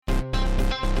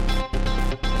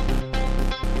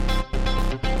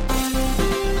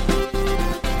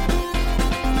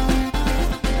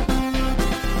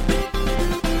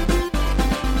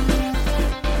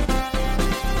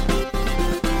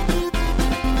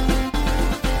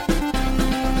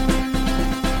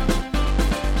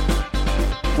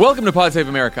Welcome to Pod Save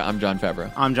America. I'm John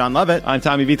Favreau. I'm John Lovett. I'm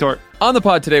Tommy Vitor. On the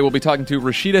pod today, we'll be talking to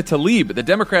Rashida Tlaib, the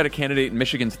Democratic candidate in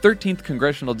Michigan's 13th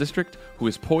congressional district, who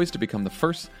is poised to become the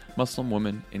first Muslim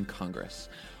woman in Congress.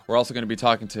 We're also going to be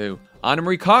talking to Anna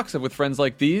Marie Cox of With Friends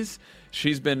Like These.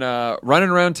 She's been running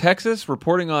around Texas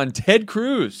reporting on Ted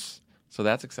Cruz. So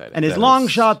that's exciting. And his long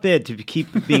shot bid to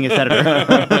keep being a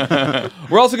senator.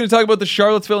 We're also going to talk about the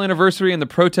Charlottesville anniversary and the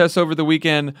protests over the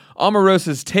weekend,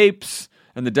 Omarosa's tapes,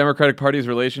 and the Democratic Party's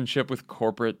relationship with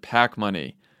corporate PAC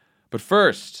money. But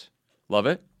first, Love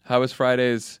It. How was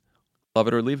Friday's Love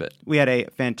It or Leave It? We had a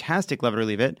fantastic Love It or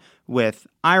Leave It with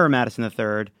Ira Madison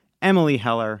III, Emily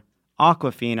Heller,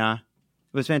 Awkwafina.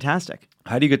 It was fantastic.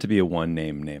 How do you get to be a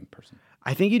one-name person?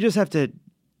 I think you just have to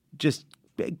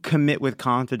commit with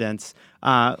confidence.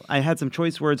 I had some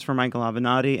choice words for Michael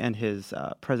Avenatti and his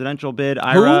presidential bid.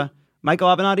 Ira. Michael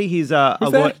Avenatti, he's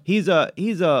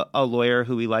a lawyer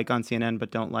who we like on CNN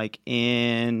but don't like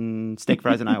in steak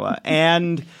fries in Iowa.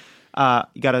 And you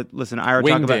got to listen to Ira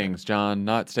talk about Wingdings, John,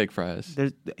 not steak fries.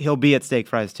 He'll be at steak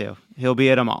fries too. He'll be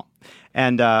at them all.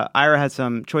 And Ira had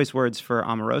some choice words for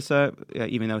Omarosa,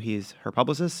 even though he's her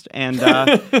publicist. And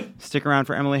stick around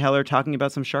for Emily Heller talking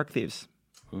about some shark thieves.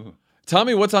 Ooh.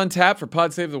 Tommy, what's on tap for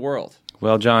Pod Save the World?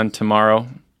 Well, John, tomorrow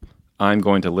I'm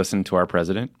going to listen to our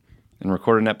president and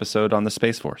record an episode on the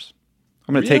Space Force.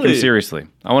 I'm going to take him seriously.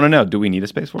 I want to know, do we need a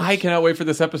Space Force? I cannot wait for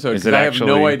this episode because I have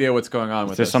no idea what's going on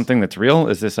with this. Is this something that's real?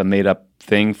 Is this a made-up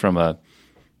thing from a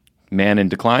man in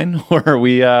decline? Or are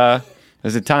we...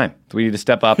 is it time? Do we need to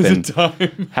step up and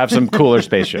have some cooler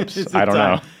spaceships? I don't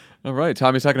know. All right,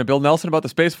 Tommy's talking to Bill Nelson about the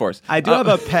Space Force. I do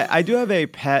have a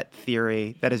pet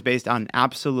theory that is based on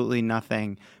absolutely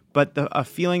nothing, but a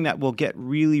feeling that we'll get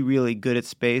really, really good at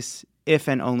space if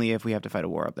and only if we have to fight a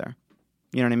war up there.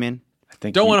 You know what I mean? I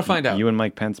think want to find out. You and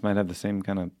Mike Pence might have the same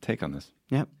kind of take on this.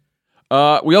 Yep.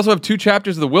 We also have 2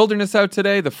 chapters of The Wilderness out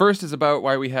today. The first is about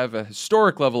why we have a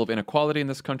historic level of inequality in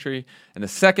this country, and the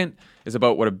second is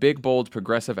about what a big, bold,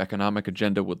 progressive economic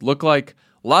agenda would look like.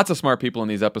 Lots of smart people in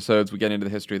these episodes. We get into the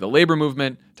history of the labor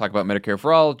movement, talk about Medicare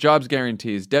for all, jobs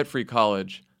guarantees, debt-free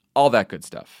college, all that good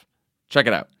stuff. Check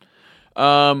it out.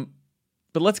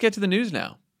 But let's get to the news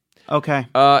now. Okay.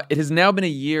 It has now been a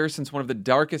year since one of the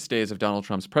darkest days of Donald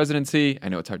Trump's presidency. I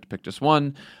know it's hard to pick just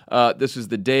one. This was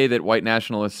the day that white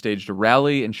nationalists staged a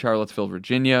rally in Charlottesville,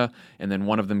 Virginia, and then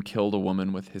one of them killed a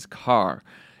woman with his car.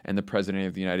 And the President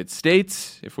of the United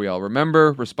States, if we all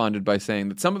remember, responded by saying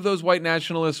that some of those white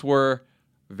nationalists were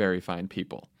very fine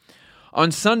people.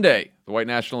 On Sunday, the white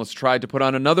nationalists tried to put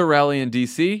on another rally in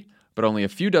D.C., but only a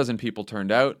few dozen people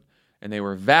turned out, and they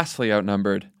were vastly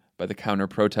outnumbered by the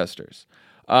counter-protesters.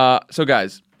 So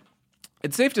guys,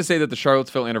 it's safe to say that the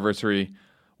Charlottesville anniversary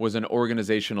was an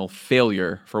organizational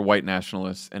failure for white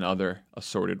nationalists and other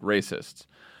assorted racists.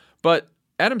 But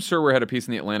Adam Serwer had a piece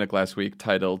in The Atlantic last week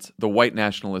titled "The White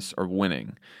Nationalists Are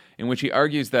Winning," in which he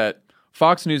argues that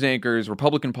Fox News anchors,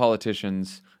 Republican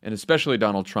politicians, and especially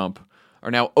Donald Trump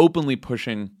are now openly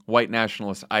pushing white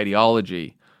nationalist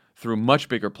ideology through much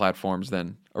bigger platforms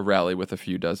than a rally with a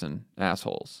few dozen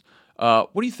assholes.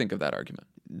 What do you think of that argument?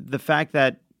 The fact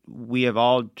that we have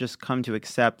all just come to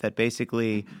accept that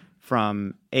basically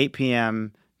from 8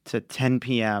 p.m. to 10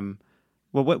 p.m.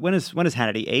 Well, when is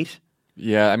Hannity? 8?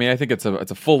 Yeah, I mean, I think it's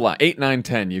a full line. 8, 9,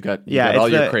 10. You got all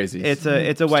your crazies. It's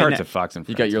a white. Starts at Fox and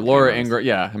Friends. You got your Laura Ingraham.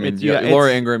 Yeah, I mean, you got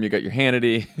Laura Ingraham. You got your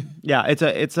Hannity. Yeah,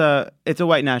 it's a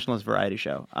white nationalist variety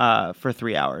show for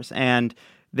 3 hours, and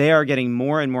they are getting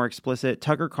more and more explicit.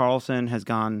 Tucker Carlson has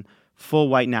gone full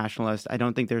white nationalist. I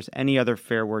don't think there's any other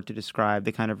fair word to describe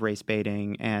the kind of race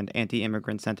baiting and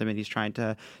anti-immigrant sentiment he's trying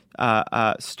to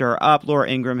stir up. Laura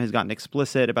Ingraham has gotten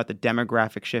explicit about the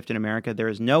demographic shift in America. There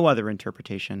is no other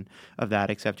interpretation of that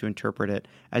except to interpret it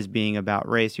as being about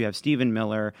race. You have Stephen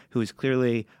Miller, who is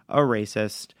clearly a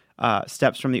racist,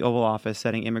 steps from the Oval Office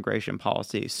setting immigration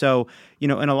policy. So,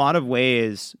 in a lot of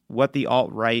ways, what the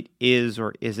alt-right is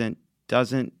or isn't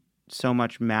doesn't so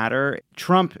much matter.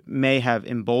 Trump may have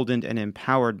emboldened and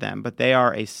empowered them, but they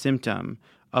are a symptom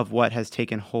of what has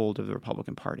taken hold of the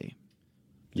Republican Party.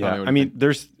 Yeah, I mean,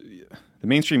 the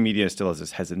mainstream media still has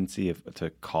this hesitancy to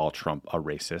call Trump a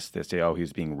racist. They say, oh, he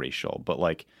was being racial. But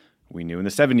we knew in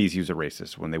the 70s he was a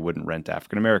racist when they wouldn't rent to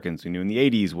African Americans. We knew in the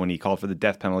 80s when he called for the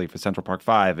death penalty for Central Park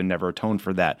 5 and never atoned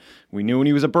for that. We knew when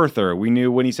he was a birther. We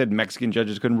knew when he said Mexican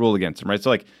judges couldn't rule against him, right?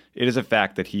 So, it is a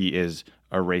fact that he is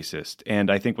a racist. And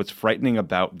I think what's frightening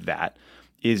about that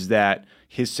is that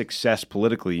his success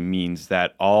politically means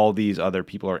that all these other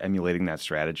people are emulating that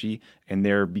strategy and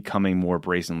they're becoming more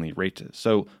brazenly racist.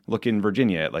 So look in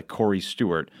Virginia at Corey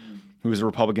Stewart. who is a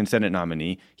Republican Senate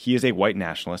nominee. He is a white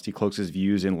nationalist. He cloaks his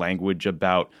views in language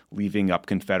about leaving up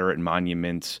Confederate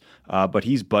monuments, but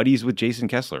he's buddies with Jason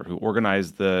Kessler, who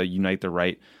organized the Unite the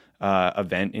Right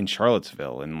event in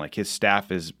Charlottesville, and like his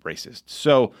staff is racist.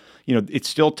 So, it's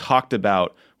still talked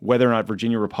about whether or not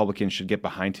Virginia Republicans should get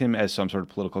behind him as some sort of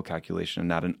political calculation and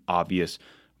not an obvious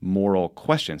moral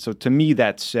question. So to me,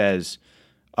 that says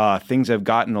things have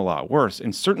gotten a lot worse.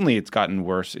 And certainly it's gotten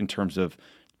worse in terms of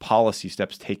policy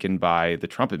steps taken by the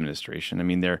Trump administration. I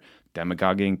mean, they're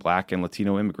demagoguing Black and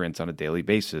Latino immigrants on a daily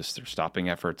basis. They're stopping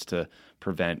efforts to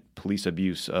prevent police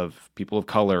abuse of people of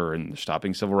color, and they're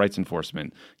stopping civil rights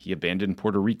enforcement. He abandoned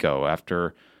Puerto Rico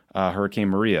after Hurricane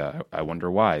Maria. I wonder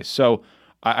why. So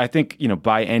I think,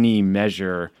 by any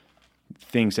measure,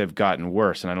 things have gotten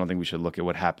worse. And I don't think we should look at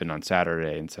what happened on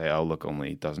Saturday and say, oh, look,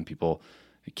 only a dozen people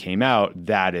came out.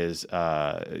 That is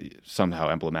somehow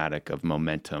emblematic of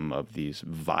momentum of these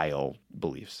vile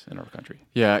beliefs in our country.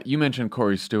 Yeah, you mentioned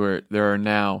Corey Stewart. There are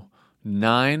now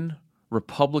 9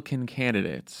 Republican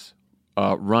candidates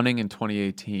running in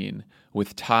 2018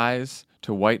 with ties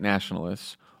to white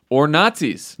nationalists or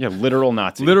Nazis. Yeah, literal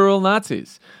Nazis. Literal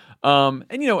Nazis.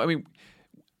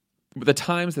 The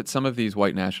times that some of these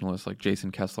white nationalists, like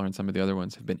Jason Kessler and some of the other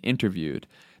ones, have been interviewed,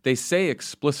 they say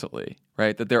explicitly,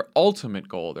 right, that their ultimate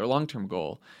goal, their long-term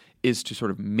goal, is to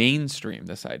sort of mainstream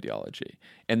this ideology.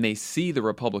 And they see the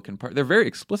Republican Party, they're very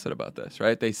explicit about this,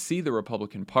 right? They see the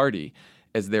Republican Party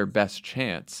as their best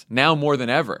chance, now more than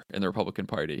ever in the Republican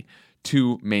Party,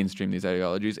 to mainstream these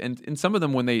ideologies. And some of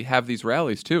them, when they have these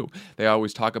rallies too, they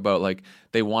always talk about like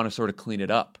they want to sort of clean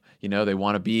it up. They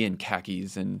want to be in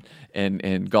khakis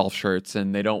and golf shirts,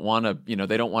 and they don't want to,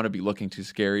 they don't want to be looking too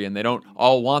scary, and they don't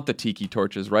all want the tiki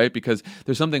torches, right? Because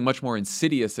there's something much more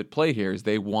insidious at play here. Is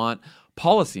they want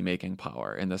policy-making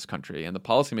power in this country, and the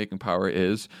policy-making power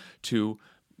is to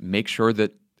make sure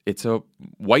that it's a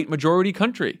white majority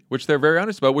country, which they're very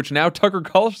honest about, which now Tucker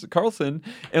Carlson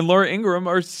and Laura Ingraham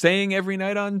are saying every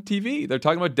night on TV. They're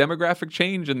talking about demographic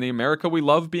change and the America we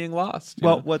love being lost.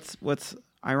 Well, what's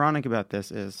ironic about this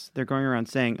is they're going around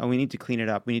saying, oh, we need to clean it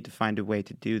up. We need to find a way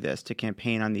to do this, to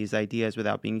campaign on these ideas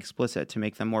without being explicit, to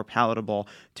make them more palatable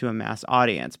to a mass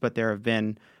audience. But there have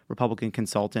been Republican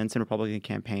consultants and Republican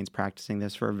campaigns practicing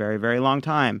this for a very, very long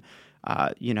time.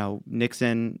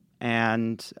 Nixon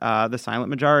and the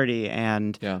silent majority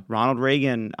and Ronald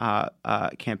Reagan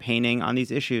campaigning on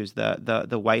these issues,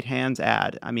 the white hands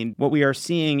ad. I mean, what we are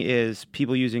seeing is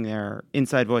people using their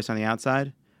inside voice on the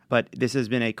outside. But this has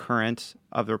been a current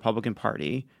of the Republican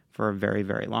Party for a very,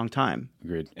 very long time.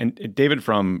 Agreed. And David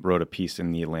Frum wrote a piece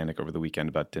in The Atlantic over the weekend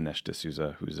about Dinesh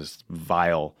D'Souza, who's this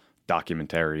vile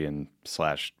documentarian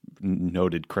 /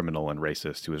 noted criminal and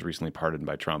racist who was recently pardoned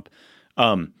by Trump.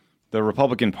 The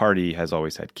Republican Party has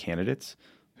always had candidates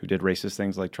who did racist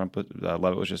things like Trump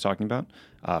Levitt was just talking about,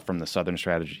 from the Southern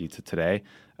strategy to today,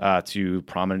 to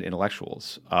prominent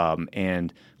intellectuals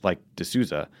and like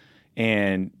D'Souza.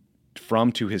 And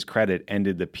Frum, to his credit,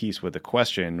 ended the piece with a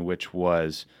question, which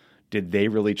was, did they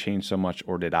really change so much,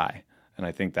 or did I? And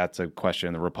I think that's a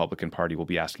question the Republican Party will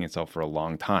be asking itself for a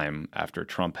long time after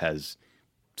Trump has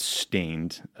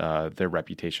stained their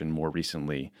reputation more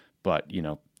recently. But,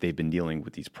 they've been dealing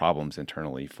with these problems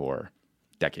internally for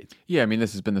decades. Yeah, I mean,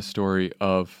 this has been the story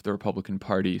of the Republican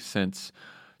Party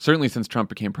certainly since Trump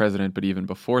became president, but even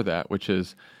before that, which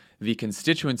is the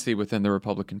constituency within the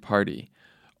Republican Party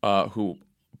who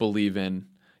believe in,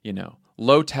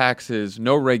 low taxes,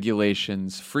 no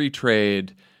regulations, free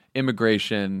trade,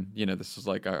 immigration. This is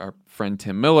like our friend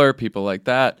Tim Miller, people like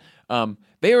that.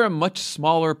 They are a much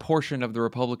smaller portion of the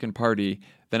Republican Party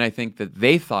than I think that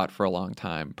they thought for a long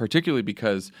time, particularly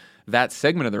because that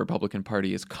segment of the Republican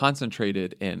Party is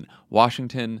concentrated in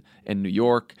Washington and New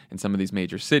York and some of these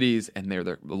major cities, and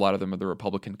a lot of them are the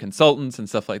Republican consultants and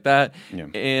stuff like that. Yeah.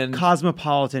 And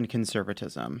cosmopolitan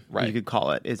conservatism, right, you could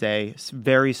call it, is a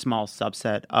very small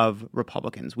subset of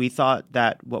Republicans. We thought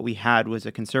that what we had was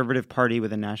a conservative party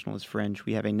with a nationalist fringe.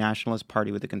 We have a nationalist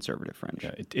party with a conservative fringe.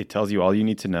 Yeah, it tells you all you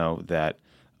need to know that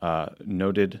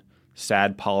noted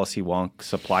sad policy wonk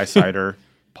supply sider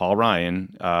Paul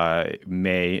Ryan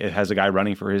has a guy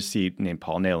running for his seat named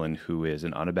Paul Nehlen, who is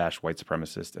an unabashed white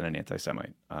supremacist and an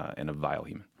anti-Semite and a vile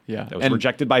human. Yeah, that was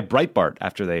rejected by Breitbart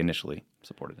after they initially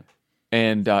supported him.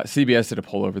 And CBS did a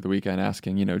poll over the weekend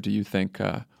asking, do you think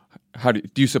do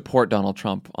you support Donald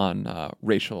Trump on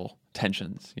racial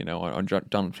tensions, on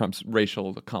Donald Trump's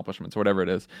racial accomplishments, whatever it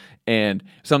is, and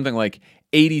something like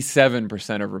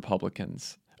 87% of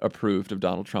Republicans approved of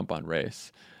Donald Trump on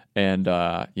race, and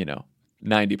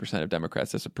 90% of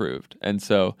Democrats disapproved. And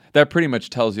so that pretty much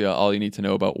tells you all you need to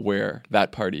know about where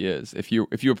that party is. If you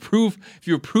approve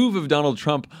of Donald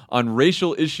Trump on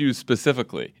racial issues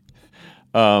specifically,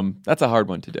 that's a hard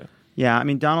one to do. Yeah, I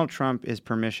mean, Donald Trump is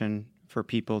permission for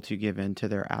people to give in to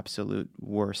their absolute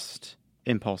worst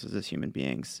impulses as human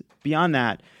beings. Beyond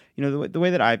that, the way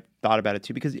that I've thought about it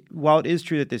too, because while it is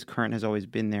true that this current has always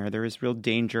been there, there is real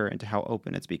danger into how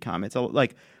open it's become. It's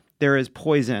like there is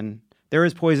poison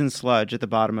sludge at the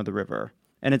bottom of the river,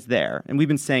 and it's there. And we've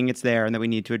been saying it's there and that we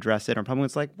need to address it. And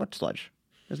Republicans like, what sludge?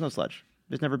 There's no sludge.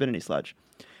 There's never been any sludge.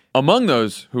 Among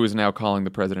those who is now calling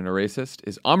the president a racist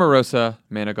is Omarosa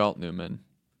Manigault-Newman.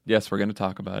 Yes, we're going to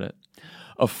talk about it.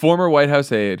 A former White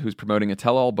House aide who's promoting a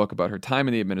tell-all book about her time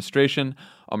in the administration.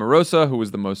 Omarosa, who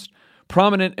was the most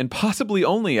prominent and possibly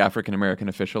only African-American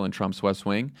official in Trump's West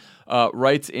Wing,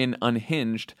 writes in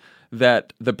Unhinged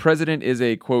that the president is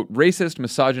a, quote, racist,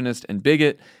 misogynist, and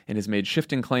bigot, and has made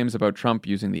shifting claims about Trump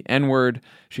using the N-word.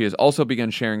 She has also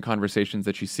begun sharing conversations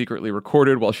that she secretly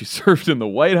recorded while she served in the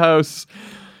White House.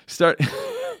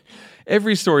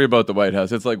 Every story about the White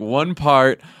House, it's like one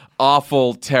part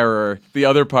awful terror, the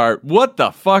other part, what the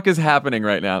fuck is happening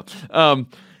right now?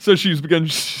 So she's begun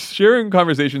sharing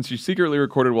conversations she secretly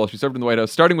recorded while she served in the White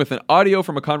House, starting with an audio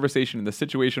from a conversation in the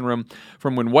Situation Room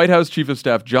from when White House Chief of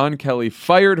Staff John Kelly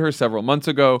fired her several months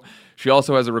ago. She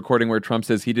also has a recording where Trump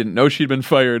says he didn't know she'd been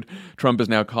fired. Trump is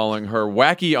now calling her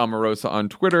wacky Omarosa on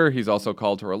Twitter. He's also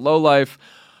called her a lowlife.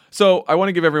 So I want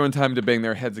to give everyone time to bang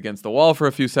their heads against the wall for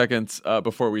a few seconds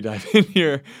before we dive in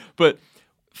here. But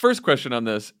first question on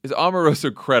this, is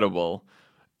Omarosa credible?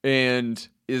 And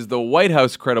is the White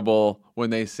House credible when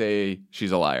they say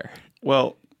she's a liar?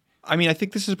 Well, I mean, I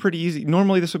think this is pretty easy.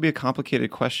 Normally, this would be a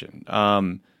complicated question.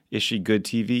 Is she good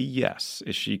TV? Yes.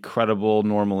 Is she credible?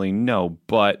 Normally, no.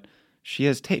 But she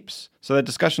has tapes. So that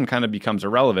discussion kind of becomes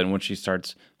irrelevant when she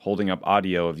starts holding up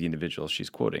audio of the individuals she's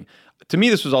quoting. To me,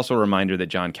 this was also a reminder that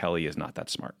John Kelly is not that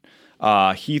smart.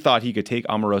 He thought he could take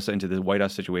Omarosa into the White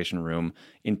House Situation Room,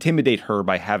 intimidate her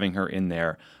by having her in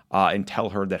there, and tell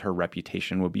her that her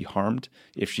reputation would be harmed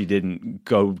if she didn't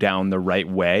go down the right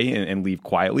way and leave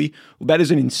quietly. Well, that is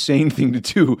an insane thing to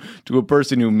do to a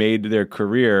person who made their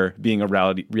career being a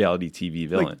reality TV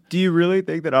villain. Like, do you really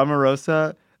think that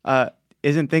Omarosa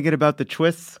isn't thinking about the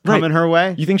twists coming her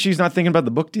way? You think she's not thinking about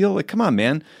the book deal? Like, come on,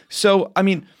 man. So, I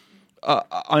mean,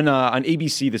 on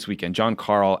ABC this weekend, John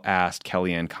Karl asked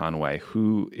Kellyanne Conway,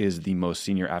 who is the most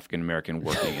senior African-American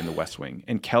working in the West Wing.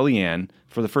 And Kellyanne,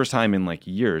 for the first time in like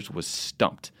years, was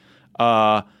stumped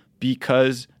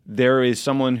because there is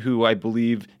someone who I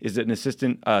believe is an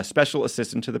special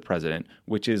assistant to the president,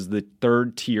 which is the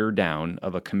third tier down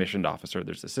of a commissioned officer.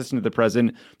 There's assistant to the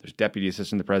president, there's deputy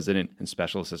assistant to the president, and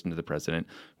special assistant to the president,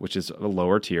 which is a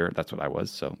lower tier. That's what I was,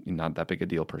 so not that big a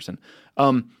deal person.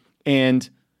 And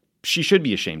she should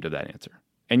be ashamed of that answer.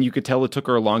 And you could tell it took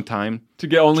her a long time to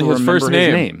get only his first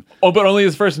name. Oh, but only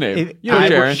his first name.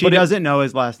 She doesn't know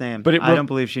his last name. But I don't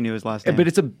believe she knew his last name. But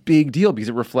it's a big deal because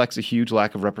it reflects a huge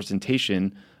lack of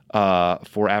representation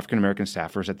for African-American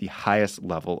staffers at the highest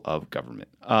level of government.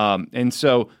 And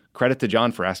so credit to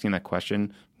John for asking that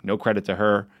question. No credit to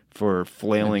her for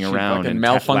flailing around and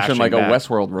malfunction like back. A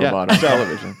Westworld robot on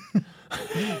television.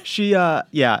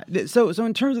 So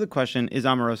in terms of the question, is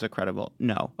Omarosa credible?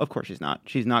 No, of course she's not.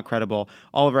 She's not credible.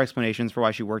 All of her explanations for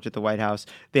why she worked at the White House,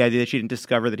 the idea that she didn't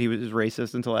discover that he was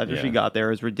racist until after she got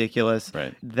there is ridiculous.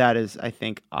 Right. That is, I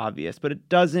think, obvious. But it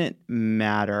doesn't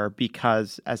matter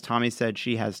because, as Tommy said,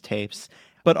 she has tapes.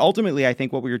 But ultimately, I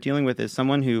think what we were dealing with is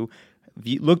someone who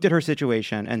looked at her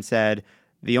situation and said,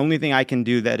 the only thing I can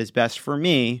do that is best for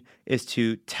me is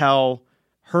to tell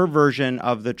her version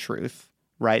of the truth,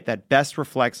 right, that best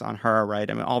reflects on her,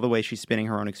 right? I mean, all the way she's spinning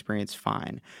her own experience,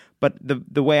 fine. But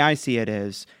the way I see it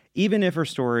is, even if her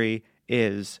story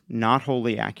is not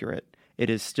wholly accurate,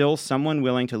 it is still someone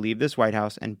willing to leave this White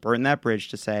House and burn that bridge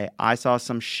to say, I saw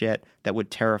some shit that would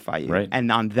terrify you. Right.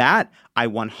 And on that, I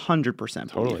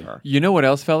 100% believe her. You know what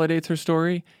else validates her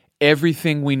story?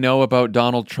 Everything we know about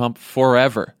Donald Trump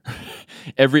forever.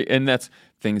 And that's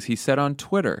things he said on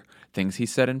Twitter, things he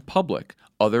said in public,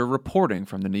 other reporting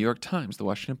from the New York Times, the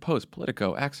Washington Post,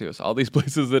 Politico, Axios, all these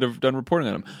places that have done reporting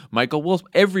on him. Michael Wolff,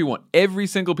 every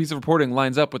single piece of reporting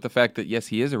lines up with the fact that, yes,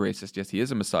 he is a racist. Yes, he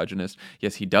is a misogynist.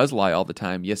 Yes, he does lie all the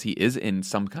time. Yes, he is in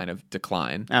some kind of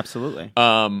decline. Absolutely.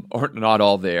 Or not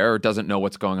all there, or doesn't know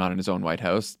what's going on in his own White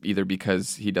House, either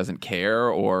because he doesn't care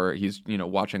or he's,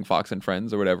 watching Fox and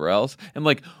Friends or whatever else.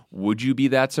 And would you be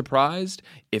that surprised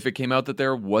if it came out that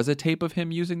there was a tape of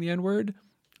him using the N-word?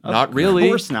 Not really. Of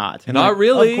course not. Not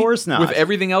really. Of course not. With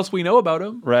everything else we know about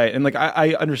him. Right. And like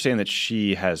I understand that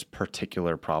she has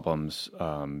particular problems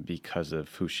because of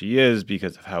who she is,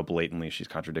 because of how blatantly she's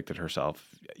contradicted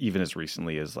herself, even as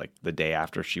recently as like the day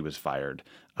after she was fired.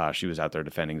 She was out there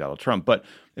defending Donald Trump. But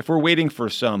if we're waiting for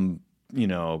some,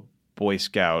 Boy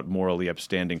Scout, morally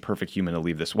upstanding, perfect human to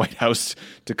leave this White House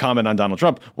to comment on Donald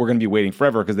Trump, we're going to be waiting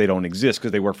forever because they don't exist,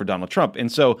 because they work for Donald Trump.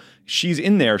 And so she's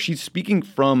in there. She's speaking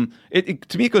from it.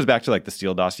 To me, it goes back to like the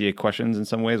Steele dossier questions in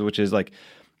some ways, which is like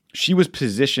she was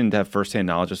positioned to have firsthand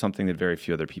knowledge of something that very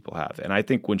few other people have. And I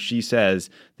think when she says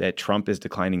that Trump is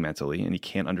declining mentally and he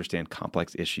can't understand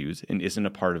complex issues and isn't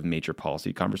a part of major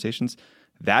policy conversations,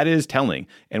 that is telling.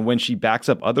 And when she backs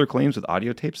up other claims with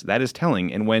audio tapes, that is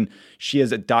telling. And when she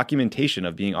has a documentation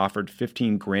of being offered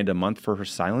 $15,000 a month for her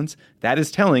silence, that is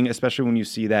telling, especially when you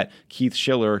see that Keith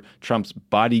Schiller, Trump's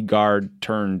bodyguard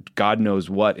turned God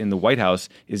knows what in the White House,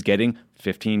 is getting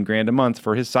 $15,000 a month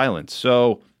for his silence.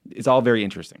 So it's all very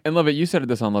interesting. And Lovett, you said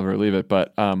this on Love It or Leave It,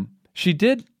 but she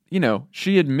did,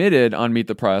 she admitted on Meet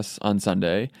the Press on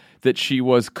Sunday that she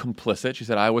was complicit. She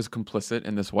said, I was complicit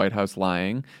in this White House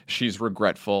lying. She's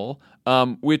regretful,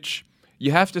 which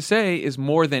you have to say is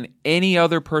more than any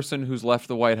other person who's left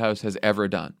the White House has ever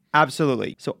done.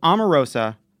 Absolutely. So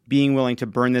Omarosa being willing to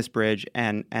burn this bridge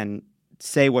and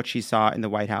say what she saw in the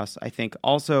White House, I think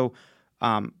also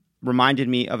reminded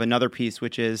me of another piece,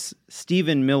 which is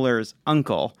Stephen Miller's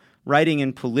uncle writing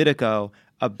in Politico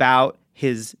about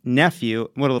his nephew,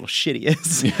 what a little shit he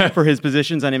is for his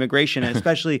positions on immigration, and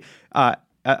especially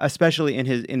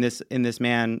in this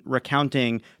man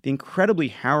recounting the incredibly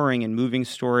harrowing and moving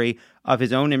story of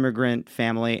his own immigrant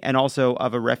family and also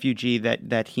of a refugee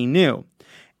that he knew.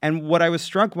 And what I was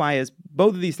struck by is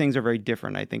both of these things are very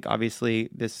different. I think, obviously,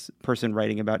 this person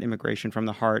writing about immigration from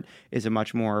the heart is a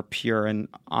much more pure and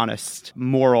honest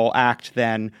moral act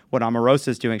than what Omarosa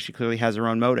is doing. She clearly has her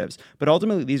own motives. But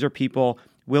ultimately, these are people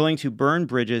willing to burn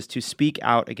bridges to speak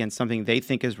out against something they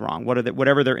think is wrong,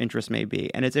 whatever their interest may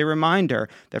be. And it's a reminder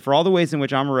that for all the ways in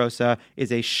which Omarosa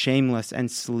is a shameless and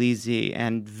sleazy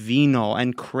and venal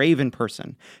and craven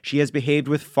person, she has behaved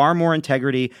with far more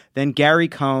integrity than Gary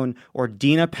Cohn or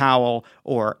Dina Powell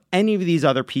or any of these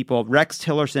other people, Rex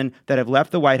Tillerson, that have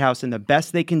left the White House, and the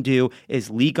best they can do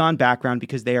is leak on background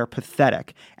because they are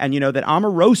pathetic. And that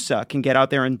Omarosa can get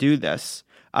out there and do this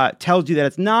tells you that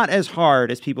it's not as hard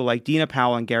as people like Dina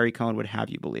Powell and Gary Cohn would have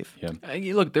you believe.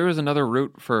 Yeah. Look, there was another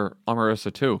route for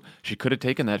Omarosa too. She could have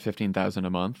taken that $15,000 a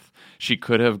month. She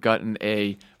could have gotten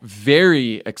a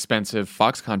very expensive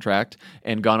Fox contract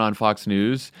and gone on Fox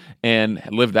News and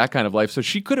lived that kind of life. So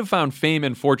she could have found fame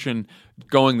and fortune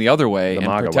going the other way and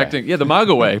protecting, the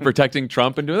MAGA way, protecting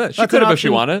Trump and doing that. She could have if she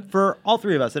wanted. For all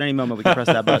three of us, at any moment we can press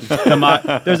that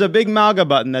button. There's a big MAGA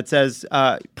button that says,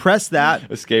 "Press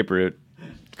that." Escape route.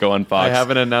 Go on Fox. I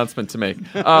have an announcement to make.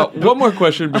 One more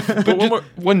question.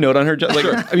 One note on her.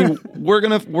 Like, I mean, we're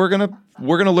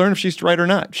gonna learn if she's right or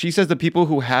not. She says the people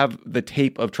who have the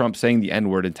tape of Trump saying the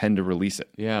N-word intend to release it.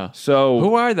 Yeah. So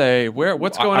who are they?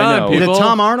 What's going on, people? Is it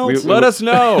Tom Arnold? Let us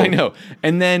know. I know.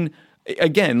 And then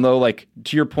again, though, like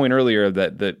to your point earlier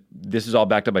that this is all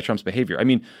backed up by Trump's behavior. I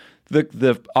mean,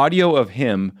 the audio of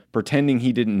him pretending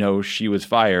he didn't know she was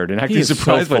fired and acting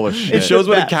surprised, so full of shit. It shows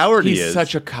what a coward he is. He's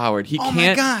such a coward. He Oh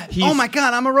can't. my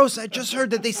God, Omarosa! I just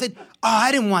heard that they said,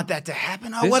 I didn't want that to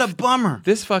happen. Oh, what a bummer!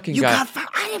 This fucking you guy. got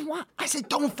fired. I said,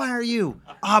 don't fire you.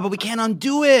 But we can't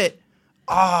undo it.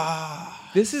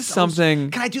 This is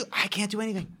something. I can't do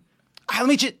anything. Let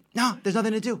me just. No, there's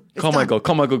nothing to do. It's Call done. Michael.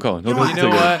 Call Michael Cohen. You know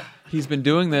what? He's been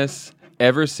doing this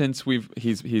ever since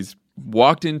he's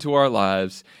walked into our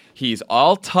lives. He's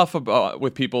all tough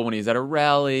with people when he's at a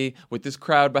rally with this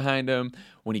crowd behind him.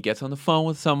 When he gets on the phone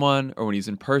with someone or when he's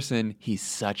in person, he's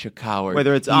such a coward.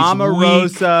 Whether it's he's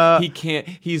Omarosa, weak, he can't.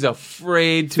 He's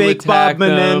afraid to fake attack Bob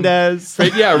Menendez.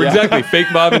 Exactly. Fake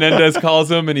Bob Menendez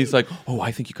calls him and he's like, "Oh,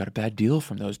 I think you got a bad deal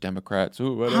from those Democrats."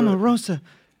 Ooh, Omarosa,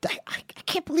 I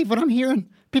can't believe what I'm hearing.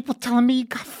 People telling me you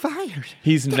got fired.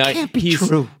 He's nice. Can't be He's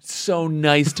true. so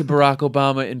nice to Barack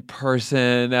Obama in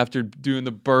person after doing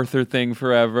the birther thing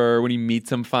forever. When he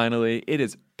meets him finally, it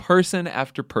is person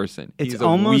after person. It's He's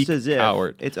almost a weak as if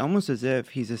coward. It's almost as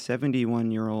if he's a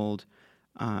 71-year-old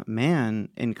man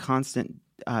in constant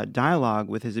dialogue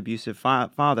with his abusive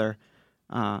father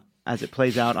as it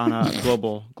plays out on a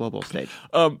global stage.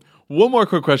 One more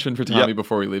quick question for Tommy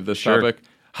before we leave this topic.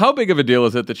 How big of a deal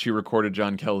is it that she recorded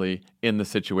John Kelly in the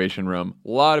Situation Room? A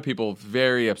lot of people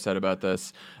very upset about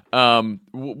this.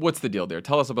 What's the deal there?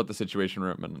 Tell us about the Situation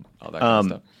Room and all that kind of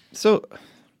stuff. So,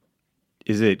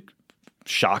 is it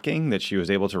shocking that she was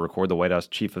able to record the White House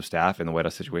Chief of Staff in the White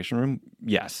House Situation Room?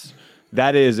 Yes.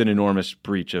 that is an enormous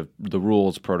breach of the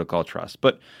rules, protocol, trust.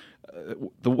 But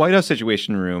the White House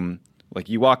Situation Room, like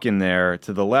you walk in there,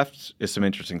 to the left is some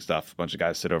interesting stuff. A bunch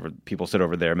of people sit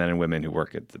over there, men and women who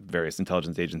work at the various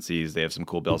intelligence agencies. They have some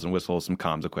cool bells and whistles, some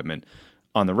comms equipment.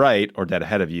 On the right, or dead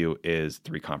ahead of you, is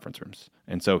 3 conference rooms.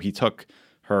 And so he took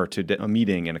her to a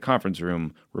meeting in a conference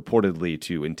room, reportedly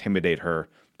to intimidate her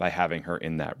by having her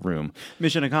in that room.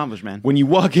 Mission accomplished, man. When you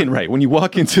walk in, right? When you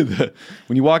walk into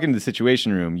the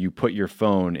Situation Room, you put your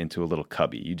phone into a little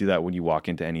cubby. You do that when you walk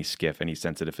into any SCIF, any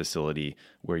sensitive facility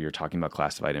where you're talking about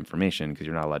classified information, because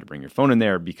you're not allowed to bring your phone in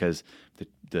there because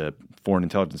the foreign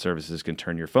intelligence services can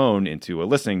turn your phone into a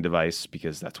listening device,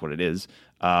 because that's what it is,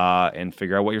 and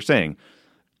figure out what you're saying.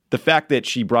 The fact that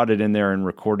she brought it in there and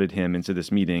recorded him into this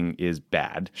meeting is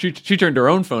bad. She turned her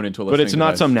own phone into a listening But it's not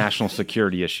device. some national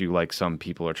security issue like some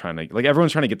people are trying to... Like,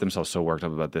 everyone's trying to get themselves so worked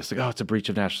up about this. Like, oh, it's a breach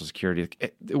of national security.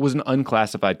 It was an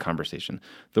unclassified conversation.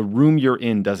 The room you're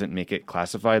in doesn't make it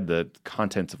classified. The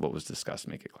contents of what was discussed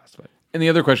make it classified. And the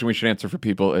other question we should answer for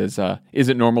people is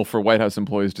it normal for White House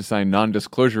employees to sign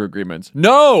non-disclosure agreements?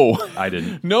 No! I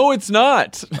didn't. No, it's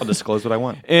not. I'll disclose what I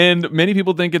want. And many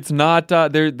people think it's not,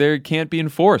 they can't be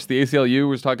enforced. The ACLU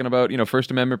was talking about,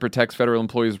 First Amendment protects federal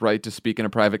employees' right to speak in a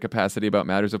private capacity about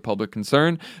matters of public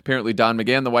concern. Apparently, Don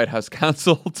McGahn, the White House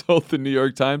counsel, told the New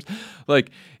York Times,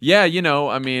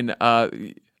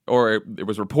 or it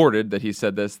was reported that he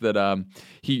said this, that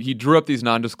he drew up these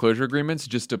non-disclosure agreements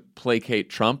just to placate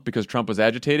Trump because Trump was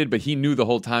agitated, but he knew the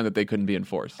whole time that they couldn't be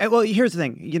enforced. Well, here's the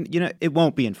thing. It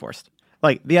won't be enforced.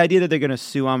 Like, the idea that they're going to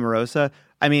sue Omarosa,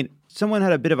 someone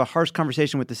had a bit of a harsh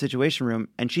conversation with the Situation Room,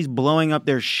 and she's blowing up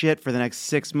their shit for the next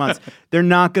 6 months. They're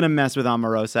not going to mess with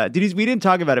Omarosa. We didn't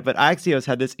talk about it, but Axios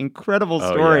had this incredible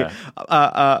story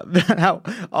how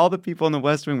all the people in the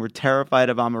West Wing were terrified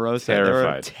of Omarosa. They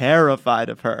were terrified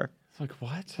of her. It's like,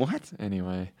 what? What?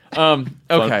 Anyway.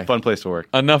 Okay. Fun place to work.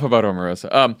 Enough about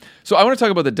Omarosa. So I want to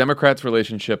talk about the Democrats'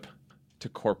 relationship to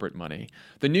corporate money.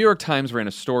 The New York Times ran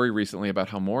a story recently about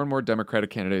how more and more Democratic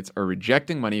candidates are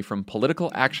rejecting money from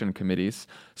political action committees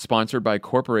sponsored by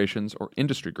corporations or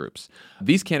industry groups.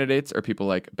 These candidates are people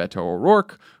like Beto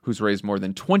O'Rourke, who's raised more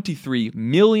than $23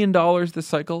 million this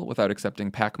cycle without accepting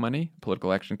PAC money,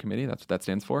 Political Action Committee, that's what that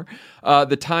stands for.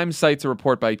 The Times cites a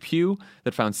report by Pew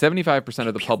that found 75%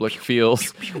 of the public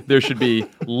feels there should be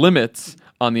limits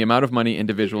on the amount of money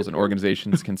individuals and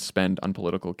organizations can spend on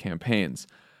political campaigns.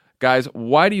 Guys,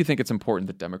 why do you think it's important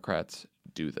that Democrats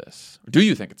do this? Do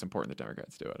you think it's important that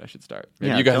Democrats do it? I should start.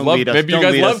 Maybe you guys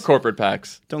love corporate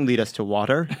PACs. Don't lead us to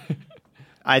water.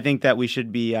 I think that we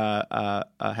should be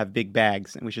have big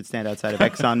bags, and we should stand outside of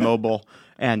ExxonMobil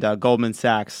and Goldman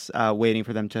Sachs, waiting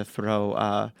for them to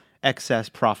throw excess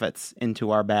profits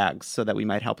into our bags so that we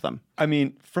might help them.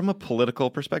 From a political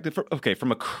perspective,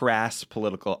 from a crass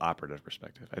political operative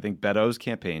perspective, I think Beto's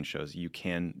campaign shows you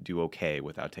can do okay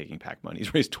without taking PAC money.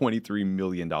 He's raised $23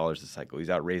 million this cycle.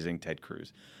 He's outraising Ted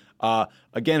Cruz.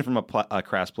 Again, from a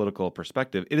crass political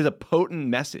perspective, it is a potent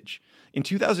message. In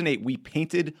 2008, we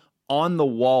painted on the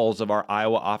walls of our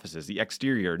Iowa offices, the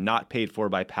exterior not paid for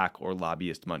by PAC or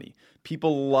lobbyist money.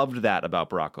 People loved that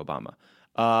about Barack Obama.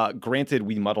 Granted,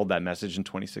 we muddled that message in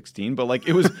 2016, but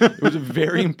it was a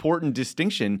very important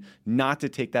distinction not to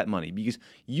take that money, because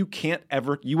you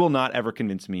will not ever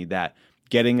convince me that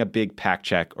getting a big PAC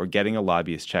check or getting a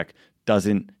lobbyist check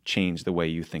doesn't change the way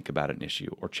you think about an issue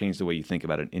or change the way you think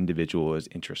about an individual's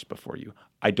interest before you.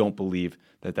 I don't believe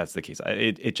that that's the case.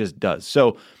 It just does.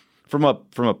 So from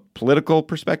a political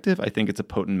perspective, I think it's a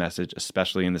potent message,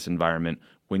 especially in this environment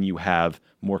when you have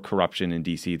more corruption in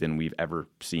D.C. than we've ever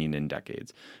seen in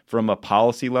decades. From a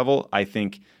policy level, I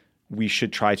think we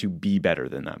should try to be better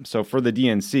than them. So for the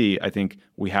DNC, I think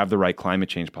we have the right climate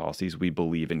change policies. We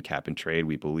believe in cap and trade.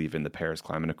 We believe in the Paris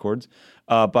Climate Accords.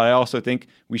 But I also think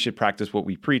we should practice what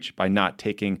we preach by not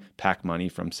taking PAC money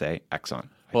from, say, Exxon.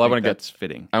 I want to get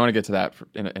fitting. I want to get to that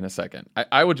in a second.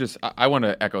 I want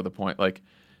to echo the point.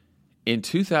 In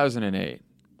 2008,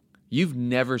 you've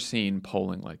never seen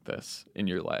polling like this in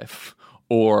your life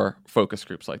or focus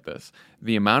groups like this.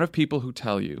 The amount of people who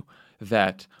tell you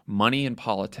that money in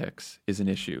politics is an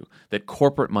issue, that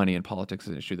corporate money in politics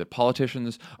is an issue, that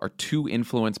politicians are too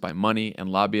influenced by money and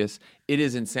lobbyists, it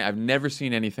is insane. I've never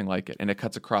seen anything like it, and it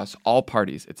cuts across all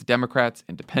parties. It's Democrats,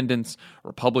 independents,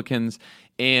 Republicans,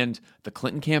 and the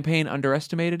Clinton campaign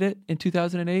underestimated it in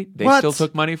 2008. They still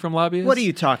took money from lobbyists. What are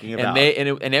you talking about?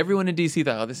 And everyone in D.C.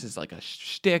 thought, this is like a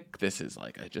shtick. This is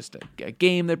like just a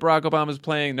game that Barack Obama's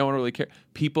playing. No one really cared.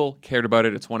 People cared about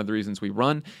it. It's one of the reasons we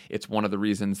run. It's one of the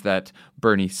reasons that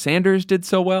Bernie Sanders did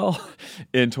so well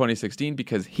in 2016,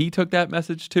 because he took that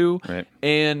message too. Right.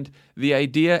 And the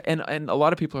idea, and a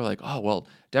lot of people are like, oh, well,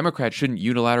 Democrats shouldn't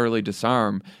unilaterally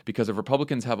disarm because if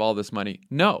Republicans have all this money.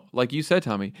 No, like you said,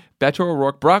 Tommy, Beto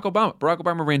O'Rourke, Barack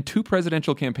Obama ran 2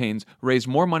 presidential campaigns, raised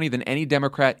more money than any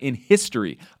Democrat in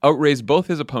history, outraised both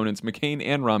his opponents, McCain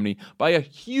and Romney, by a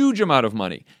huge amount of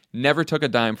money. Never took a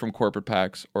dime from corporate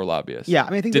PACs or lobbyists. Yeah, I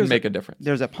mean, I think didn't make a difference.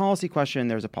 There's a policy question,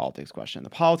 there's a politics question. The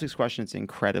politics question is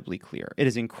incredibly clear. It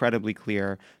is incredibly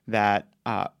clear that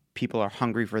people are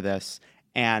hungry for this,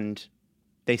 and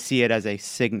they see it as a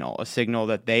signal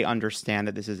that they understand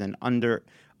that this is an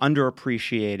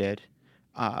underappreciated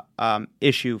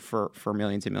issue for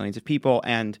millions and millions of people.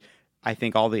 And I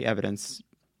think all the evidence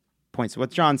points to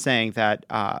what John's saying, that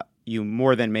you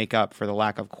more than make up for the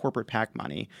lack of corporate PAC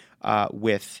money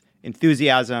with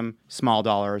enthusiasm, small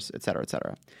dollars, et cetera, et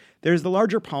cetera. There's the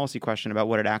larger policy question about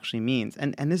what it actually means.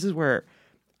 And this is where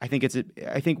I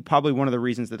think probably one of the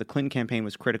reasons that the Clinton campaign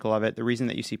was critical of it, the reason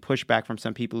that you see pushback from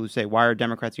some people who say, why are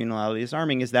Democrats unilaterally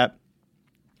disarming, is that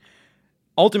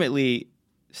ultimately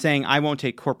saying I won't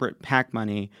take corporate PAC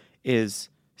money is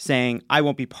saying I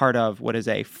won't be part of what is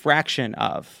a fraction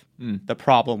of the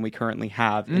problem we currently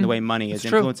have in the way money is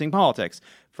influencing politics,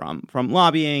 from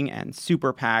lobbying and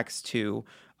super PACs to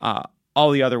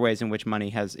all the other ways in which money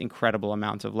has incredible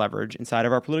amounts of leverage inside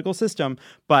of our political system.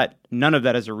 But none of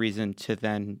that is a reason to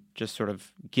then just sort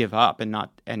of give up and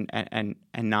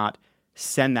not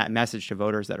send that message to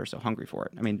voters that are so hungry for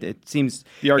it. I mean, it seems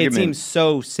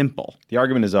so simple. The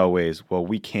argument is always, well,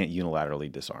 we can't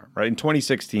unilaterally disarm, right? In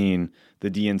 2016,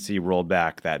 the DNC rolled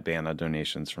back that ban on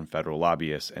donations from federal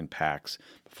lobbyists and PACs.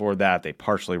 Before that, they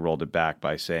partially rolled it back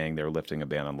by saying they're lifting a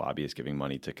ban on lobbyists giving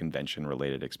money to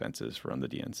convention-related expenses from the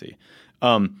DNC.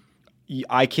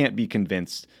 I can't be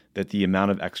convinced that the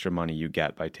amount of extra money you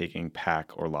get by taking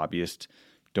PAC or lobbyist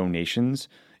donations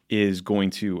is going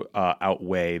to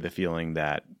outweigh the feeling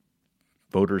that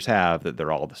voters have that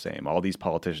they're all the same. All these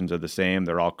politicians are the same.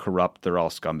 They're all corrupt. They're all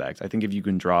scumbags. I think if you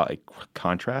can draw a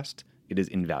contrast, it is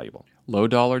invaluable. Low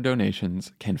dollar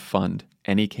donations can fund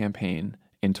any campaign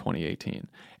in 2018.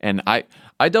 And I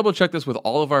double checked this with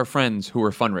all of our friends who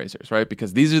are fundraisers, right?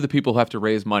 Because these are the people who have to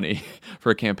raise money for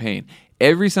a campaign.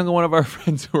 Every single one of our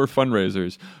friends who are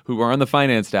fundraisers, who are on the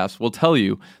finance staffs, will tell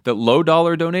you that low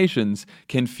dollar donations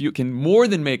can more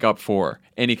than make up for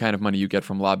any kind of money you get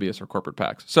from lobbyists or corporate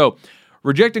PACs. So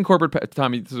rejecting corporate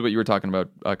Tommy, this is what you were talking about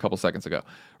a couple seconds ago.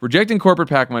 Rejecting corporate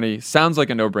PAC money sounds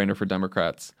like a no-brainer for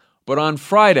Democrats. But on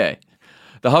Friday,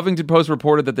 the Huffington Post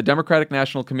reported that the Democratic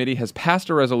National Committee has passed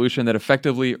a resolution that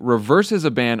effectively reverses a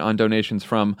ban on donations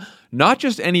from not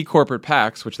just any corporate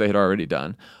PACs, which they had already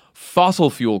done,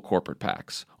 fossil fuel corporate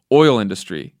PACs, oil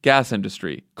industry, gas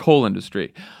industry, coal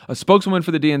industry. A spokeswoman for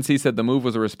the DNC said the move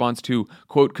was a response to,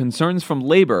 quote, concerns from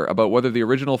labor about whether the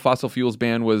original fossil fuels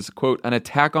ban was, quote, an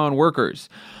attack on workers.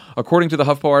 According to the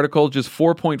HuffPo article, just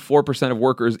 4.4% of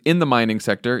workers in the mining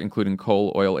sector, including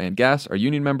coal, oil, and gas, are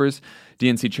union members.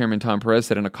 DNC Chairman Tom Perez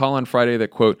said in a call on Friday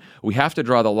that, quote, we have to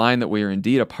draw the line that we are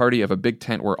indeed a party of a big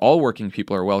tent where all working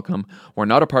people are welcome. We're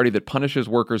not a party that punishes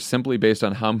workers simply based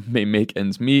on how they make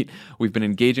ends meet. We've been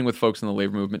engaging with folks in the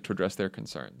labor movement to address their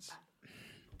concerns.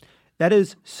 That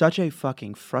is such a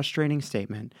fucking frustrating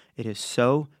statement. It is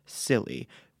so silly.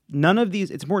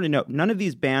 It's important to note, none of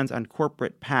these bans on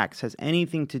corporate PACs has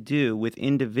anything to do with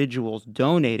individuals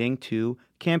donating to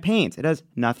campaigns. It has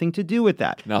nothing to do with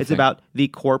that. Nothing. It's about the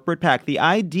corporate PAC. The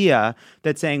idea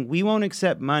that saying we won't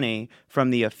accept money from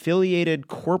the affiliated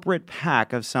corporate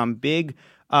PAC of some big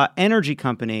energy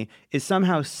company is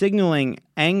somehow signaling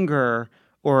anger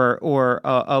or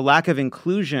a lack of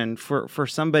inclusion for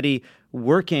somebody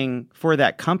working for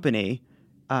that company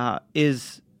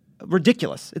is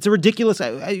ridiculous. It's a ridiculous.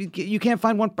 You can't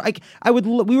find one.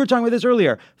 We were talking about this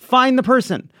earlier. Find the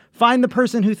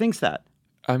person who thinks that.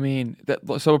 I mean,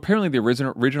 so apparently the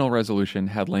original resolution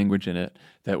had language in it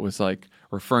that was like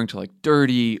referring to like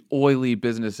dirty, oily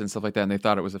business and stuff like that, and they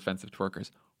thought it was offensive to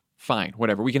workers. Fine,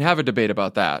 whatever. We can have a debate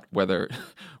about that, whether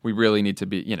we really need to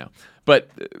be,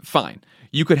 but fine.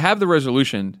 You could have the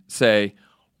resolution say,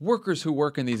 workers who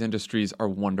work in these industries are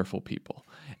wonderful people.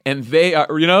 And they are,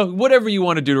 whatever you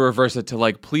want to do to reverse it to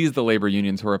like please the labor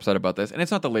unions who are upset about this. And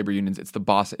it's not the labor unions, it's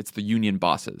the union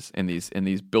bosses in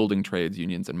these building trades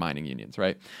unions and mining unions,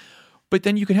 right? But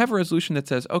then you can have a resolution that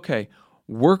says, okay,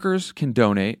 workers can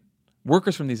donate.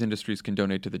 Workers from these industries can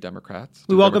donate to the Democrats.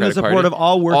 We welcome the support of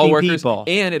all working people.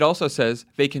 And it also says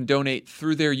they can donate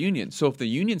through their unions. So if the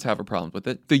unions have a problem with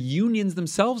it, the unions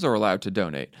themselves are allowed to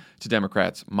donate to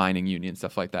Democrats, mining unions,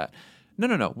 stuff like that.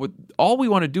 No. All we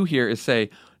want to do here is say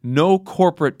no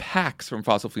corporate PACs from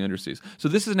fossil fuel industries. So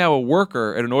this is now a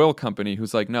worker at an oil company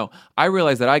who's like, no, I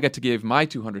realize that I get to give my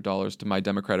 $200 to my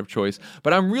Democrat of choice,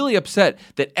 but I'm really upset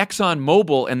that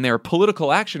ExxonMobil and their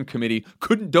political action committee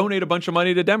couldn't donate a bunch of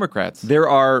money to Democrats. There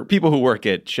are people who work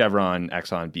at Chevron,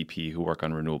 Exxon, BP who work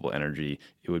on renewable energy.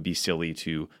 It would be silly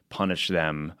to punish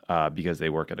them because they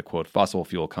work at a, quote, fossil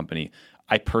fuel company.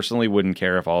 I personally wouldn't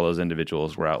care if all those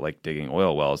individuals were out like digging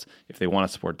oil wells. If they want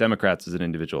to support Democrats as an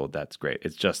individual, that's great.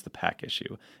 It's just the PAC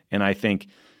issue. And I think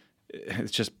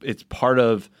it's part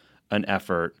of an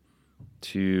effort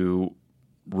to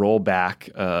roll back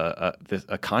a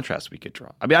contrast we could draw.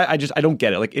 I mean, I don't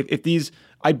get it. Like if these,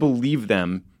 I believe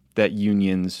them that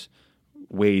unions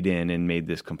weighed in and made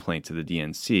this complaint to the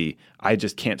DNC. I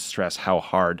just can't stress how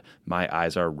hard my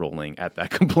eyes are rolling at that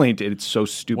complaint. It's so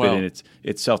stupid and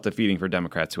it's self-defeating for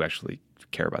Democrats who actually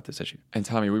care about this issue. And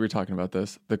Tommy, we were talking about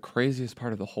this. The craziest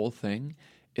part of the whole thing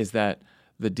is that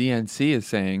the DNC is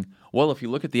saying, well, if you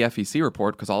look at the FEC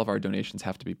report, because all of our donations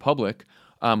have to be public,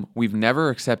 we've never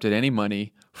accepted any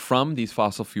money from these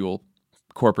fossil fuel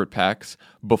corporate PACs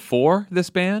before this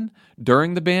ban,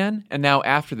 during the ban, and now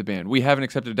after the ban. We haven't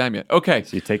accepted a dime yet. Okay.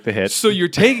 So you take the hit. So you're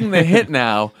taking the hit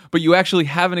now, but you actually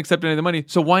haven't accepted any of the money.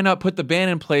 So why not put the ban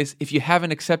in place if you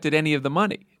haven't accepted any of the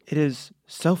money? It is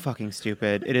so fucking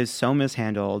stupid. It is so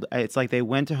mishandled. It's like they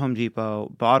went to Home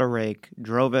Depot, bought a rake,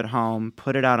 drove it home,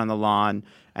 put it out on the lawn,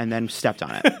 and then stepped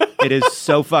on it. It is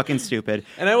so fucking stupid.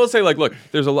 And I will say, like, look,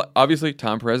 there's a lot. Obviously,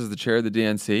 Tom Perez is the chair of the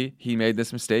DNC. He made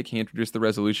this mistake. He introduced the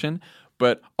resolution.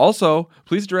 But also,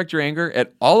 please direct your anger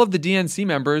at all of the DNC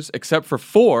members, except for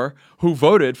 4 who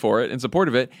voted for it in support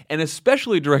of it, and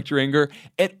especially direct your anger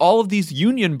at all of these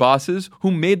union bosses who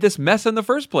made this mess in the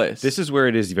first place. This is where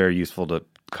it is very useful to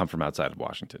come from outside of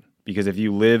Washington. Because if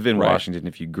you live in Washington,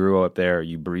 if you grew up there,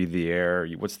 you breathe the air,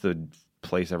 what's the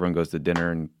place everyone goes to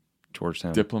dinner in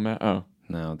Georgetown? Diplomat? Oh.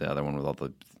 No, the other one with all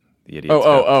the idiots.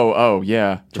 Oh,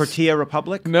 yeah. Tortilla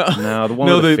Republic? No, the one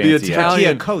with the fancy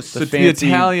Italian Coast. The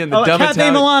Italian, the dumb Cafe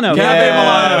Italian. Milano. Cafe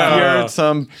Milano. If you're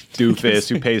some doofus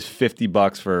who pays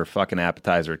 $50 for a fucking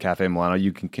appetizer at Cafe Milano,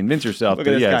 you can convince yourself that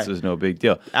this is no big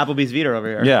deal. Applebee's Vita over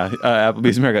here. Yeah,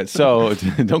 Applebee's America. So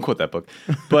don't quote that book.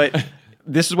 But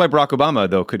this is why Barack Obama,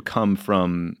 though, could come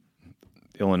from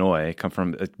Illinois,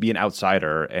 be an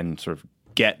outsider and sort of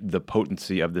get the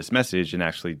potency of this message and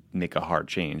actually make a hard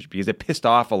change, because it pissed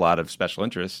off a lot of special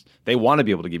interests. They want to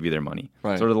be able to give you their money.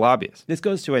 Right. So do the lobbyists. This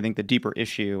goes to, I think, the deeper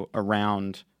issue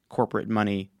around corporate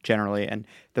money generally, and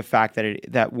the fact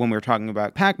that when we're talking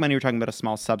about PAC money, we're talking about a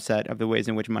small subset of the ways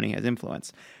in which money has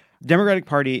influence. The Democratic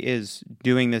Party is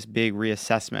doing this big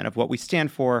reassessment of what we stand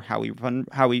for, how we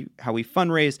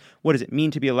fundraise, what does it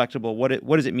mean to be electable,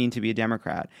 what does it mean to be a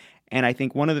Democrat. And I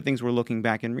think one of the things we're looking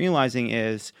back and realizing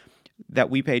is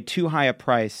that we paid too high a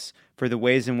price for the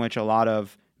ways in which a lot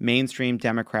of mainstream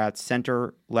Democrats,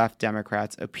 center-left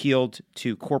Democrats, appealed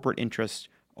to corporate interests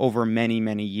over many,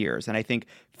 many years. And I think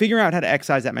figuring out how to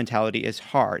excise that mentality is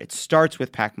hard. It starts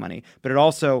with PAC money, but it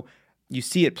also, you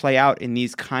see it play out in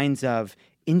these kinds of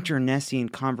internecine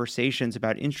conversations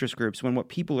about interest groups, when what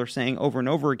people are saying over and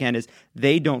over again is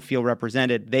they don't feel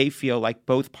represented. They feel like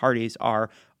both parties are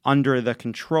under the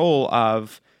control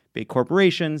of big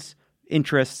corporations,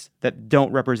 interests that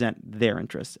don't represent their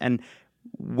interests. And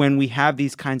when we have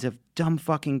these kinds of dumb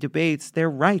fucking debates, they're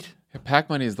right. PAC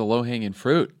money is the low-hanging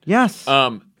fruit. Yes.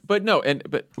 But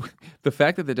the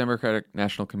fact that the Democratic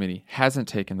National Committee hasn't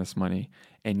taken this money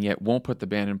and yet won't put the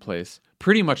ban in place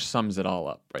pretty much sums it all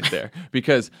up right there.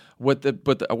 Because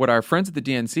what our friends at the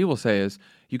DNC will say is,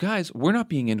 you guys, we're not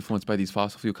being influenced by these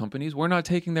fossil fuel companies. We're not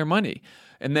taking their money.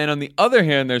 And then on the other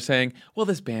hand, they're saying, well,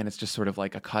 this ban is just sort of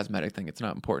like a cosmetic thing. It's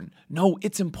not important. No,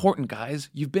 it's important, guys.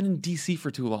 You've been in DC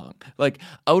for too long. Like,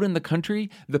 out in the country,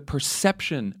 the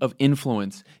perception of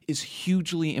influence is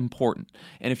hugely important.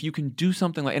 And if you can do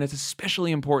something and it's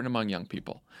especially important among young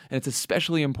people. And it's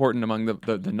especially important among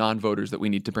the non-voters that we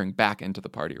need to bring back into the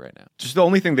party right now. Just the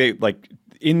only thing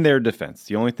in their defense,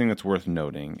 the only thing that's worth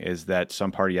noting is that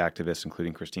some party activists,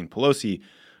 including Christine Pelosi,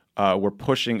 were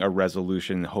pushing a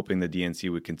resolution hoping the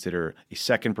DNC would consider a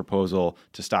second proposal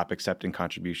to stop accepting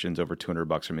contributions over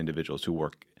 $200 from individuals who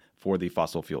work for the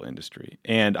fossil fuel industry.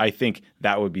 And I think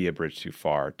that would be a bridge too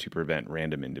far to prevent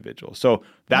random individuals. So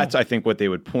that's, I think, what they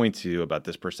would point to about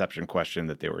this perception question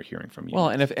that they were hearing from you. Well,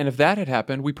 and if that had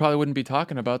happened, we probably wouldn't be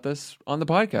talking about this on the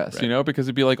podcast, right. Because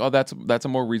it'd be like, oh, that's a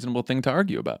more reasonable thing to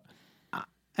argue about.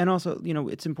 And also,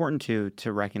 it's important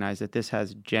to recognize that this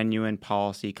has genuine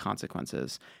policy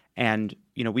consequences. And,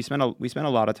 we spent a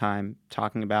lot of time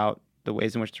talking about the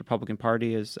ways in which the Republican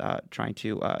Party is trying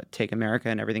to take America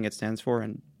and everything it stands for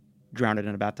and drown it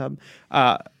in a bathtub.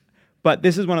 But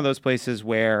this is one of those places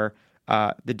where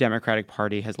the Democratic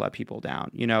Party has let people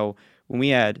down. You know, when we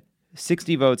had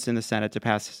 60 votes in the Senate to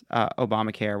pass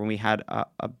Obamacare, when we had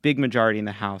a big majority in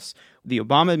the House, the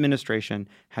Obama administration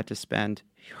had to spend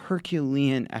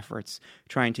Herculean efforts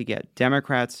trying to get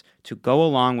Democrats to go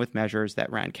along with measures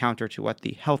that ran counter to what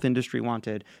the health industry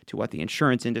wanted, to what the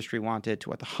insurance industry wanted, to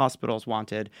what the hospitals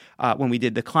wanted. When we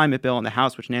did the climate bill in the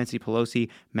House, which Nancy Pelosi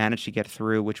managed to get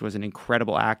through, which was an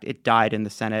incredible act, it died in the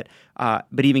Senate.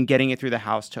 But even getting it through the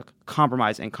House took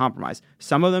compromise and compromise.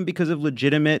 Some of them because of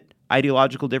legitimate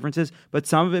ideological differences, but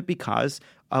some of it because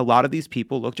a lot of these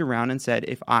people looked around and said,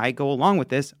 if I go along with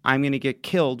this, I'm going to get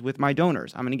killed with my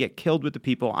donors. I'm going to get killed with the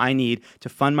people I need to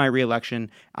fund my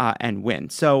reelection and win.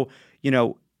 So, you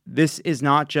know, this is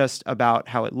not just about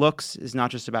how it looks, it's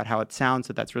not just about how it sounds,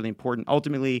 so that's really important.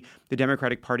 Ultimately, the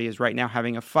Democratic Party is right now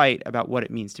having a fight about what it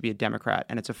means to be a Democrat,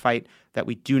 and it's a fight that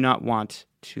we do not want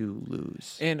to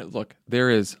lose. And look,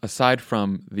 there is, aside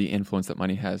from the influence that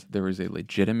money has, there is a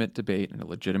legitimate debate and a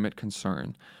legitimate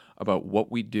concern about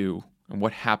what we do and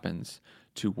what happens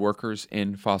to workers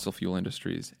in fossil fuel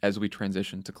industries as we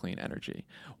transition to clean energy.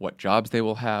 What jobs they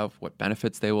will have, what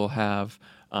benefits they will have,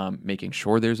 making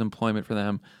sure there's employment for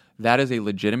them. That is a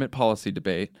legitimate policy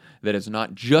debate that is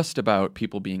not just about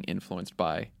people being influenced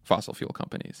by fossil fuel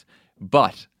companies.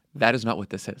 But that is not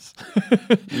what this is.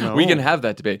 No. We can have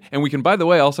that debate. And we can, by the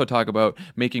way, also talk about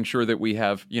making sure that we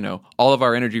have, you know, all of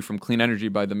our energy from clean energy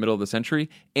by the middle of the century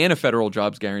and a federal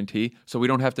jobs guarantee so we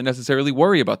don't have to necessarily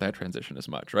worry about that transition as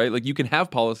much, right? Like you can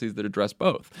have policies that address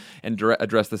both and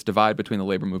address this divide between the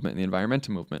labor movement and the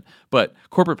environmental movement. But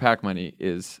corporate PAC money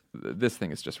this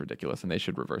thing is just ridiculous and they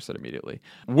should reverse it immediately.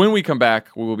 When we come back,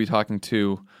 we will be talking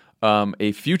to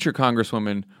a future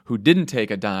congresswoman who didn't take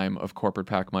a dime of corporate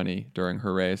PAC money during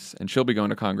her race, and she'll be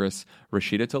going to Congress,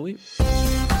 Rashida Tlaib.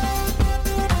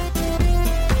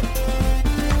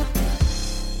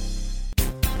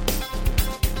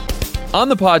 On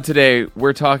the pod today,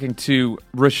 we're talking to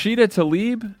Rashida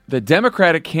Tlaib, the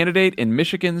Democratic candidate in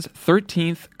Michigan's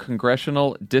 13th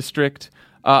congressional district.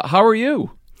 How are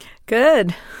you?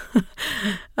 Good.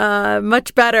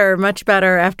 Much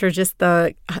better after just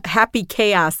the happy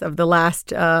chaos of the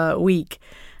last week.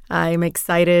 I'm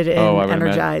excited and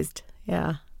energized.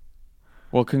 Yeah.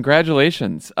 Well,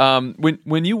 congratulations.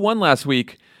 When you won last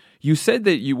week, you said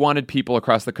that you wanted people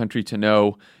across the country to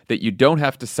know that you don't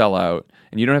have to sell out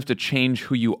and you don't have to change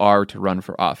who you are to run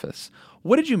for office.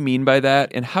 What did you mean by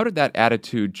that, and how did that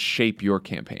attitude shape your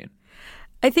campaign?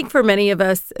 I think for many of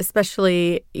us,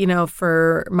 especially, you know,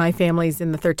 for my families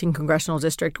in the 13th congressional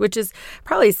district, which is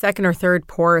probably second or third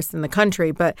poorest in the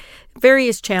country, but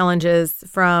various challenges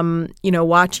from, you know,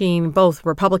 watching both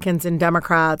Republicans and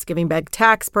Democrats giving back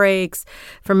tax breaks,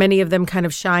 for many of them kind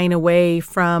of shying away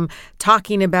from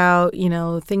talking about, you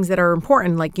know, things that are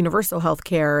important like universal health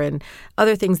care and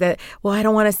other things that, well, I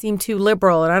don't want to seem too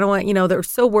liberal and I don't want, you know, they're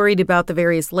so worried about the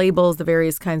various labels, the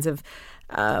various kinds of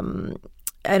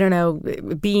I don't know,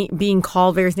 being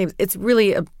called various names. It's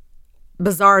really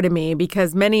bizarre to me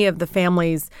because many of the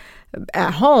families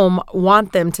at home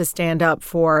want them to stand up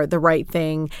for the right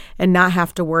thing and not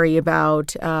have to worry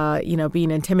about, you know, being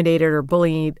intimidated or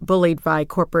bullied by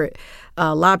corporate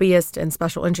lobbyists and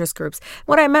special interest groups.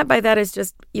 What I meant by that is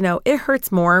just, you know, it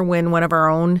hurts more when one of our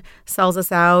own sells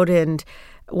us out. And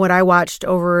what I watched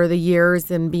over the years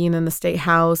and being in the state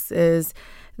house is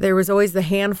there was always the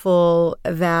handful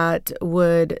that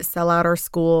would sell out our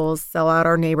schools, sell out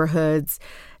our neighborhoods,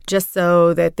 just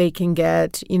so that they can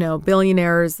get, you know,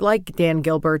 billionaires like Dan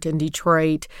Gilbert in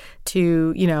Detroit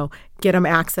to, you know, get them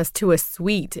access to a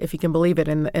suite, if you can believe it,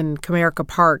 in Comerica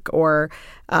Park. Or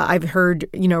I've heard,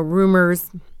 you know,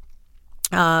 rumors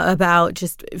about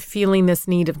just feeling this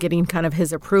need of getting kind of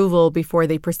his approval before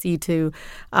they proceed to,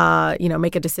 you know,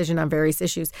 make a decision on various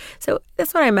issues. So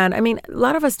that's what I meant. I mean, a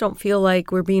lot of us don't feel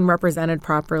like we're being represented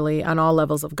properly on all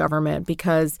levels of government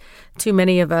because too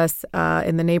many of us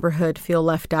in the neighborhood feel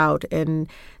left out. And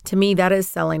to me, that is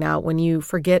selling out when you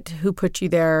forget who put you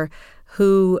there,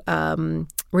 who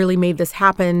really made this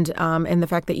happen, and the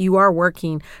fact that you are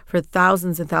working for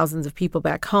thousands and thousands of people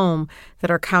back home that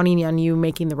are counting on you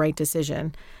making the right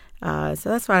decision. So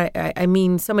that's why I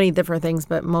mean so many different things,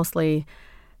 but mostly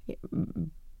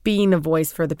being a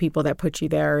voice for the people that put you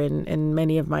there. And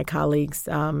many of my colleagues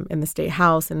in the state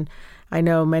house, and I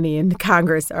know many in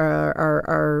Congress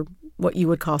are what you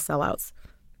would call sellouts.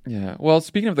 Yeah. Well,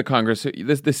 speaking of the Congress,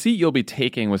 the seat you'll be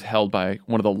taking was held by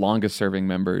one of the longest serving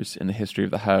members in the history of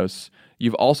the House.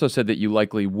 You've also said that you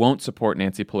likely won't support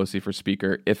Nancy Pelosi for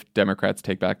Speaker if Democrats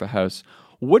take back the House.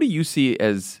 What do you see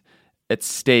as at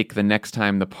stake the next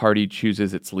time the party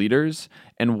chooses its leaders?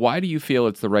 And why do you feel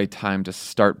it's the right time to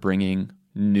start bringing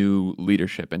new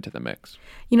leadership into the mix?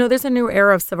 There's a new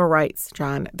era of civil rights,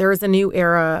 John. There is a new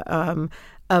era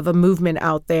of a movement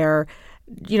out there.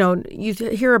 You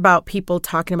hear about people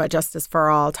talking about justice for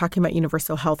all, talking about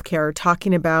universal health care,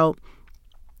 talking about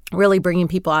really bringing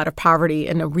people out of poverty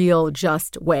in a real,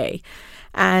 just way.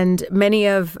 And many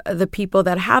of the people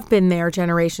that have been there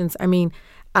generations,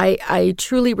 I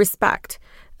truly respect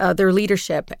their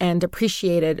leadership and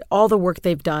appreciated all the work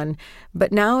they've done.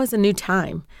 But now is a new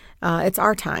time. It's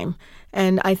our time.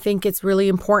 And I think it's really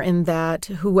important that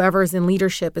whoever's in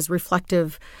leadership is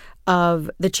reflective of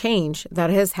the change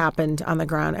that has happened on the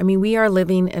ground. We are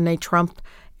living in a Trump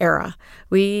era.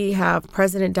 We have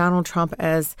President Donald Trump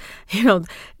as, in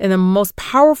the most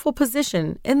powerful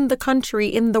position in the country,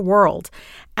 in the world.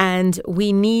 And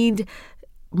we need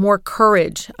more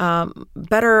courage,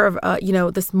 better,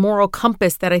 this moral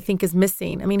compass that I think is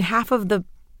missing. Half of the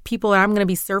people that I'm going to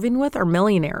be serving with are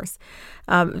millionaires.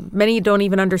 Many don't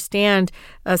even understand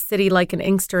a city like in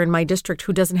Inkster in my district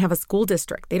who doesn't have a school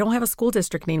district. They don't have a school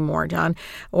district anymore, John.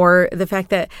 Or the fact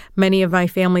that many of my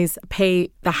families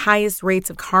pay the highest rates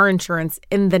of car insurance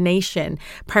in the nation,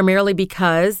 primarily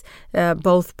because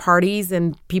both parties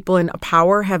and people in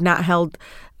power have not held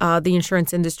the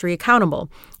insurance industry accountable.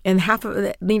 And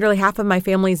nearly half of my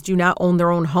families do not own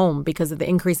their own home because of the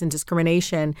increase in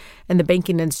discrimination in the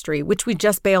banking industry, which we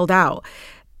just bailed out.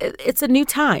 It's a new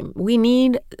time. We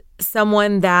need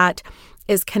someone that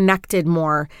is connected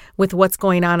more with what's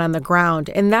going on the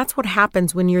ground. And that's what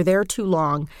happens when you're there too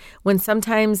long, when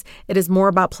sometimes it is more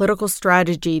about political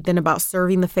strategy than about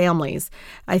serving the families.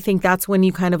 I think that's when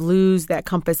you kind of lose that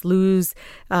compass, lose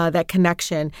that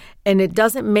connection. And it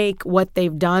doesn't make what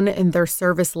they've done in their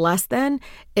service less than.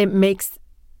 It makes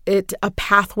it a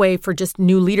pathway for just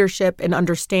new leadership and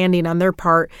understanding on their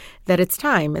part that it's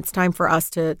time. It's time for us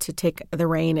to take the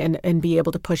reign and be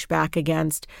able to push back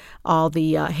against all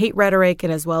the hate rhetoric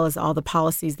and as well as all the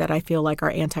policies that I feel like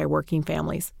are anti-working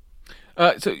families.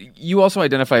 So you also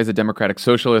identify as a Democratic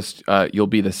Socialist. You'll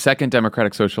be the second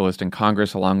Democratic Socialist in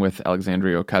Congress, along with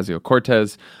Alexandria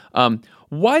Ocasio-Cortez.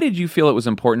 Why did you feel it was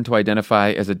important to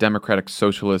identify as a Democratic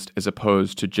Socialist as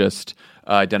opposed to just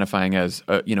identifying as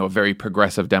a very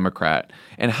progressive Democrat?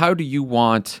 And how do you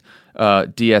want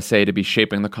DSA to be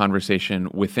shaping the conversation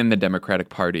within the Democratic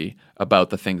Party about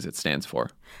the things it stands for?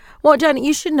 Well, John,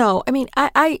 you should know.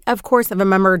 I of course, am a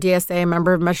member of DSA, a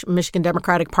member of Michigan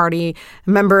Democratic Party, a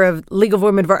member of League of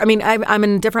Women. I'm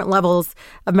in different levels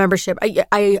of membership.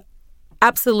 I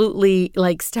absolutely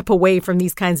step away from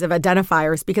these kinds of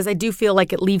identifiers because I do feel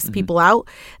like it leaves people out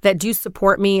that do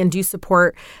support me and do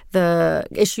support the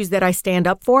issues that I stand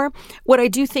up for. What I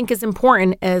do think is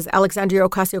important is Alexandria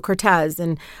Ocasio-Cortez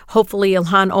and hopefully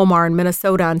Ilhan Omar in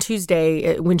Minnesota on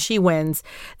Tuesday when she wins,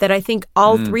 that I think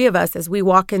all three of us, as we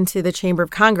walk into the Chamber of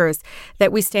Congress,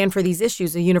 that we stand for these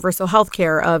issues of universal health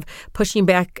care, of pushing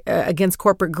back against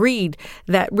corporate greed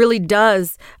that really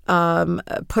does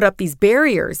put up these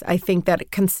barriers, I think, that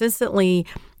consistently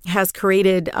has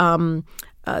created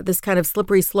this kind of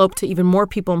slippery slope to even more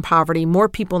people in poverty, more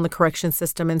people in the correction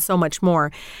system, and so much more.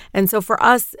 And so for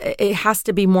us, it has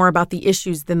to be more about the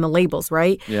issues than the labels,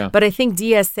 right? Yeah. But I think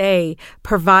DSA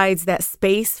provides that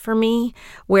space for me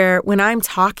where when I'm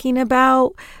talking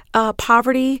about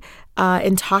poverty,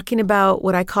 and talking about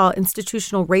what I call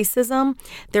institutional racism,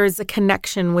 there is a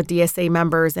connection with DSA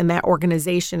members and that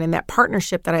organization and that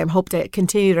partnership that I hope to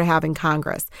continue to have in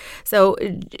Congress. So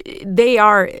they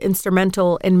are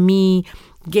instrumental in me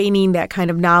gaining that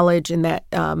kind of knowledge and that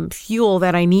fuel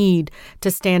that I need to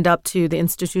stand up to the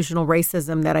institutional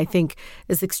racism that I think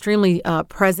is extremely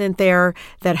present there,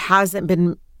 that hasn't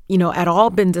been at all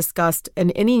been discussed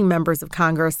in any members of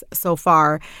Congress so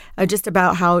far, just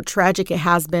about how tragic it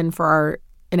has been for our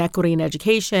inequity in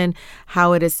education,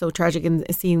 how it is so tragic in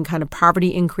seeing kind of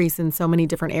poverty increase in so many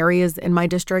different areas in my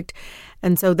district.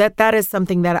 And so that is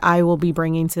something that I will be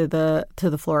bringing to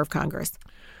the floor of Congress.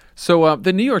 So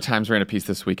the New York Times ran a piece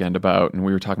this weekend about, and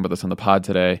we were talking about this on the pod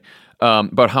today,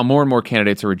 about how more and more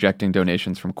candidates are rejecting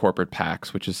donations from corporate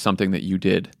PACs, which is something that you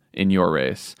did in your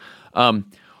race.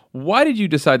 Why did you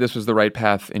decide this was the right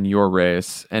path in your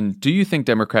race? And do you think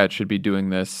Democrats should be doing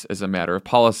this as a matter of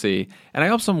policy? And I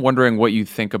also am wondering what you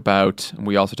think about, and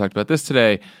we also talked about this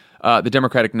today, the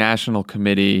Democratic National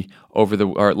Committee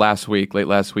late last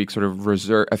week, sort of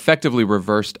effectively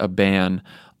reversed a ban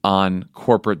on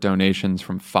corporate donations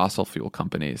from fossil fuel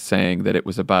companies, saying that it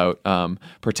was about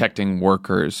protecting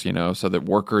workers, so that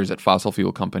workers at fossil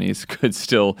fuel companies could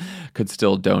still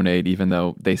donate, even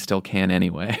though they still can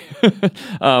anyway.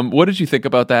 What did you think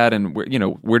about that? And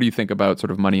where do you think about sort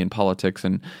of money in politics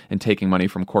and taking money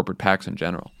from corporate PACs in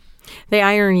general? The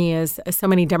irony is so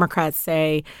many Democrats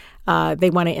say they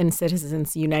want to end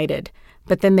Citizens United,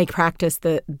 but then they practice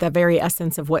the very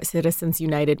essence of what Citizens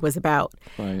United was about.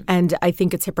 Right. And I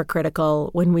think it's hypocritical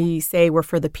when we say we're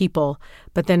for the people,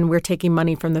 but then we're taking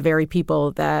money from the very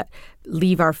people that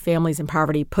leave our families in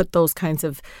poverty, put those kinds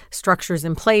of structures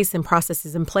in place and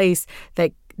processes in place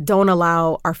that don't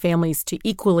allow our families to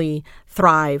equally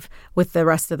thrive with the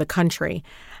rest of the country.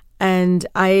 And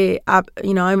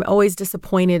I'm always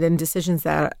disappointed in decisions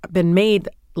that have been made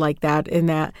like that, in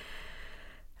that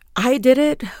I did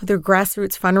it through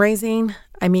grassroots fundraising.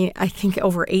 I mean, I think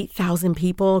over 8,000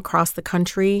 people across the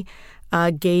country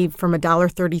gave from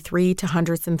 $1.33 to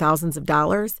hundreds and thousands of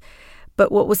dollars.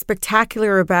 But what was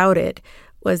spectacular about it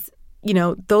was,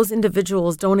 those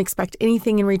individuals don't expect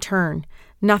anything in return,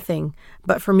 nothing,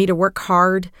 but for me to work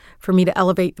hard, for me to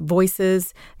elevate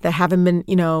voices that haven't been,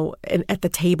 at the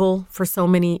table for so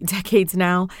many decades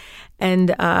now.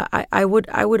 And I would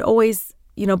always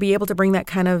be able to bring that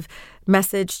kind of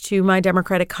message to my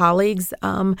Democratic colleagues,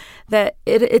 that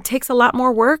it takes a lot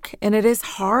more work and it is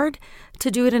hard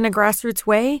to do it in a grassroots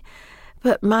way.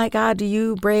 But my God, do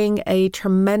you bring a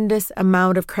tremendous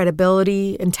amount of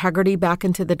credibility, integrity back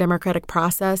into the democratic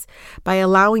process by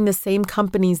allowing the same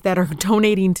companies that are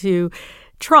donating to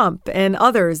Trump and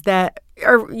others that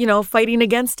are, fighting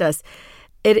against us.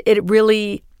 It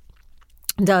really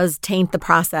does taint the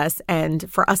process. And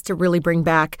for us to really bring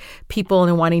back people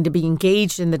and wanting to be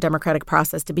engaged in the democratic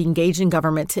process, to be engaged in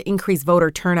government, to increase voter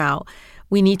turnout,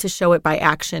 we need to show it by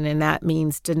action. And that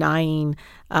means denying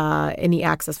any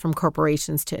access from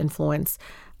corporations to influence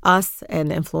us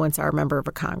and influence our member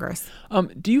of Congress.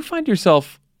 Do you find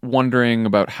yourself wondering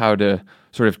about how to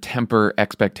sort of temper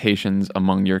expectations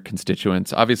among your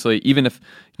constituents? Obviously, even if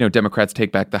Democrats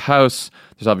take back the House,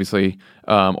 there's obviously,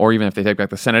 or even if they take back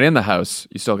the Senate and the House,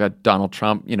 you still got Donald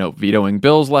Trump, vetoing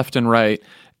bills left and right.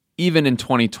 Even in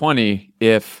 2020,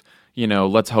 if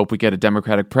let's hope we get a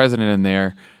Democratic president in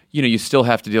there, you still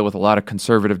have to deal with a lot of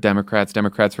conservative Democrats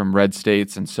from red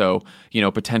states. And so,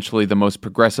 potentially the most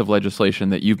progressive legislation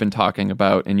that you've been talking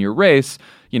about in your race,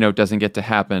 doesn't get to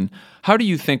happen. How do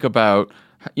you think about,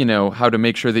 how to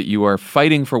make sure that you are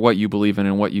fighting for what you believe in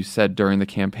and what you said during the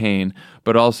campaign,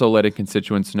 but also letting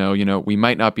constituents know, we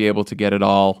might not be able to get it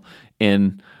all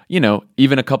in,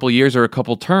 even a couple years or a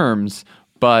couple terms,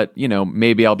 but,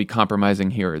 maybe I'll be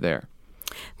compromising here or there?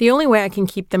 The only way I can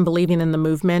keep them believing in the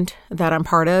movement that I'm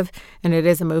part of, and it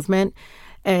is a movement,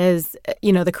 is,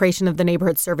 the creation of the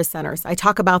neighborhood service centers. I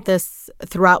talk about this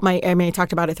I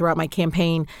talked about it throughout my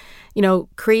campaign.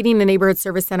 Creating the neighborhood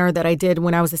service center that I did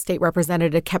when I was a state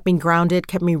representative kept me grounded,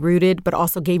 kept me rooted, but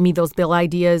also gave me those bill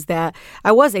ideas that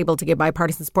I was able to get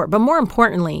bipartisan support. But more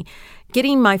importantly,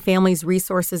 getting my family's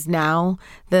resources now,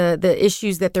 the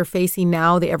issues that they're facing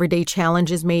now, the everyday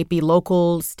challenges, may it be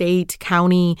local, state,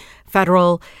 county,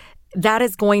 federal, that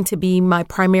is going to be my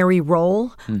primary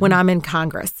role when I'm in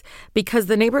Congress, because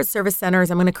the neighborhood service centers,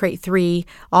 I'm going to create 3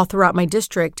 all throughout my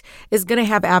district, is going to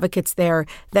have advocates there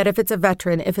that if it's a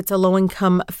veteran, if it's a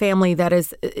low-income family that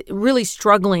is really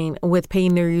struggling with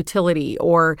paying their utility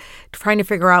or trying to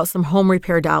figure out some home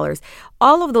repair dollars,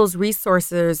 all of those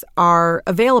resources are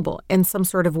available in some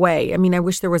sort of way. I mean, I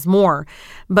wish there was more,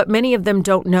 but many of them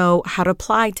don't know how to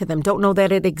apply to them, don't know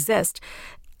that it exists.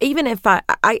 Even if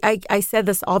I said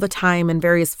this all the time in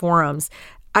various forums,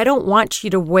 I don't want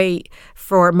you to wait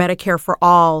for Medicare for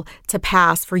all to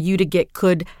pass for you to get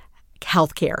good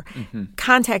health care.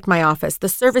 Contact my office. The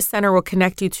service center will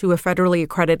connect you to a federally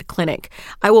accredited clinic.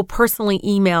 I will personally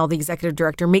email the executive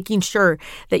director, making sure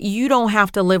that you don't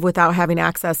have to live without having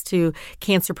access to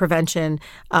cancer prevention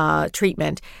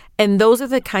treatment. And those are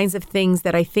the kinds of things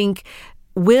that I think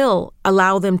will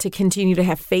allow them to continue to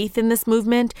have faith in this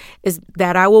movement, is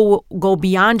that I will go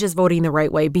beyond just voting the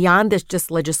right way, beyond this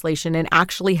just legislation, and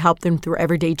actually help them through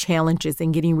everyday challenges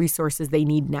and getting resources they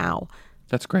need now.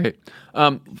 That's great.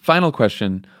 Final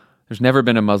question. There's never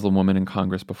been a Muslim woman in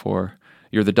Congress before.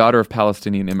 You're the daughter of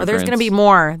Palestinian immigrants. There's going to be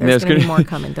more. There's going to be more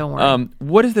coming. Don't worry.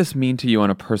 What does this mean to you on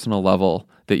a personal level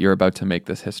that you're about to make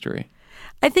this history?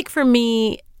 I think for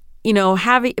me,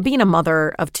 being a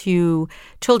mother of 2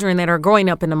 children that are growing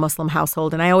up in a Muslim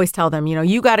household, and I always tell them,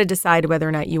 you got to decide whether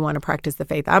or not you want to practice the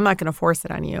faith. I'm not going to force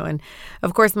it on you. And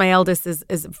of course, my eldest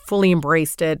is fully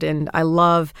embraced it, and I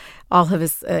love all of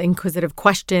his inquisitive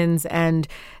questions and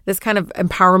this kind of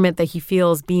empowerment that he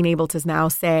feels being able to now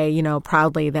say,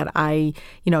 proudly that I'm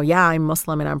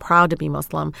Muslim and I'm proud to be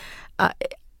Muslim.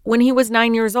 When he was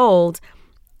 9 years old,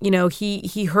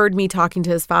 he heard me talking to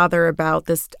his father about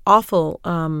this awful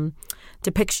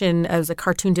depiction as a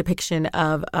cartoon depiction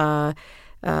of a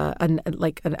kind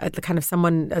of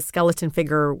a skeleton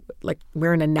figure like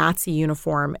wearing a Nazi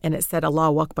uniform, and it said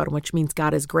Allahu Akbar, which means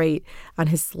God is great, on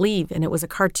his sleeve, and it was a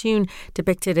cartoon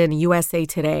depicted in USA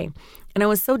Today. And I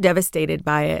was so devastated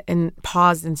by it, and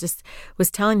paused and just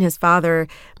was telling his father,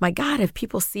 my God, if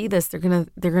people see this, they're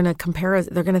gonna compare us.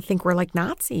 They're gonna think we're like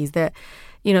Nazis, that,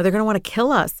 they're gonna want to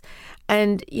kill us.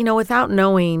 And, without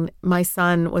knowing, my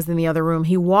son was in the other room.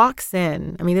 He walks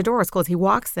in. I mean, the door was closed. He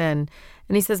walks in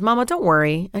and he says, Mama, don't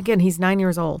worry. Again, he's 9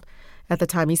 years old at the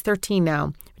time. He's 13 now.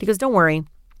 But he goes, don't worry.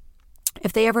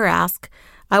 If they ever ask,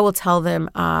 I will tell them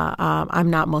I'm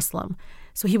not Muslim.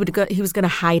 So he was going to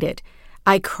hide it.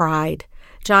 I cried.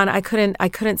 John, I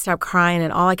couldn't stop crying,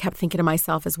 and all I kept thinking to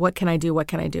myself is, what can I do? What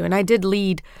can I do? And I did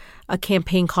lead a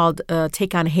campaign called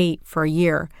Take on Hate for a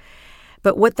year.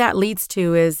 But what that leads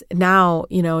to is now,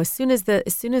 as soon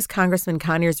as Congressman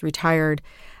Conyers retired,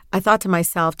 I thought to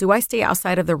myself, do I stay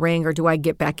outside of the ring or do I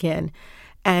get back in?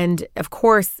 And of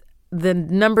course, the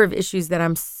number of issues that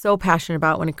I'm so passionate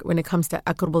about when it comes to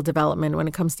equitable development, when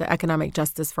it comes to economic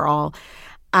justice for all,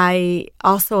 I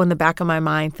also in the back of my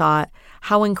mind thought,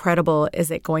 how incredible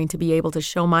is it going to be able to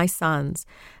show my sons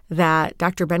that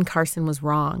Dr. Ben Carson was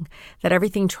wrong, that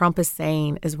everything Trump is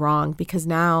saying is wrong, because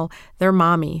now their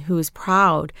mommy, who is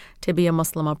proud to be a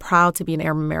Muslim, proud to be an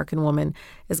Arab American woman,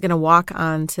 is going to walk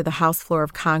onto the House floor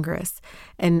of Congress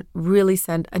and really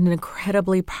send an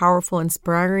incredibly powerful,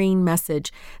 inspiring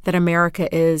message that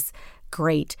America is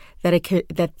great,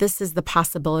 that this is the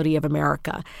possibility of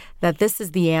America, that this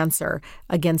is the answer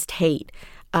against hate.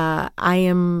 I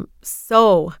am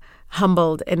so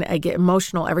humbled, and I get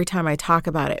emotional every time I talk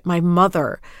about it. My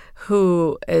mother,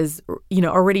 who is,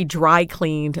 already dry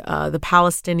cleaned the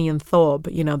Palestinian thobe,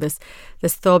 this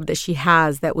thobe that she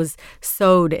has that was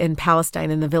sewed in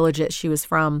Palestine in the village that she was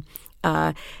from.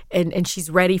 And she's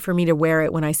ready for me to wear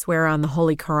it when I swear on the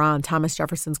Holy Quran, Thomas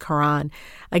Jefferson's Quran.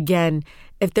 Again,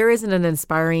 if there isn't an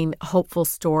inspiring, hopeful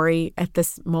story at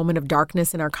this moment of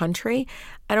darkness in our country,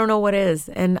 I don't know what is.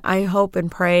 And I hope and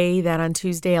pray that on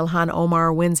Tuesday, Ilhan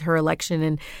Omar wins her election,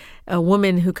 and a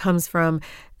woman who comes from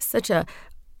such a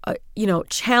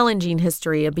challenging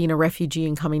history of being a refugee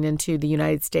and coming into the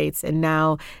United States. And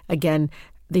now, again,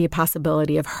 the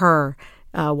possibility of her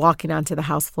walking onto the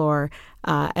House floor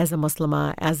as a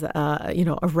Muslimah, as a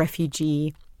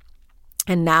refugee,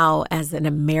 and now as an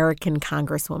American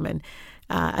Congresswoman.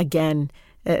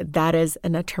 That is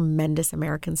a tremendous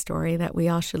American story that we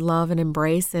all should love and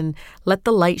embrace and let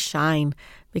the light shine,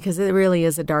 because it really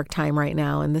is a dark time right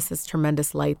now, and this is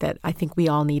tremendous light that I think we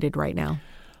all needed right now.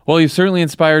 Well, you certainly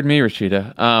inspired me,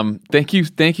 Rashida.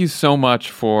 Thank you so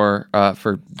much for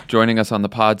joining us on the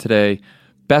pod today.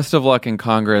 Best of luck in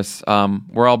Congress.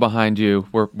 We're all behind you.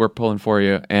 We're pulling for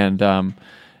you, and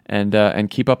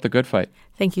keep up the good fight.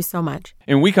 Thank you so much.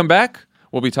 And when we come back,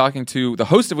 we'll be talking to the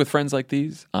host of With Friends Like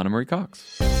These, Anna Marie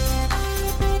Cox.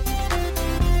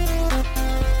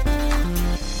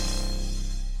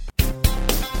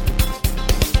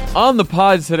 On the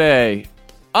pod today,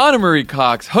 Anna Marie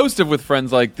Cox, host of With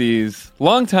Friends Like These.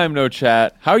 Long time no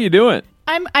chat. How are you doing?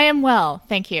 I am well,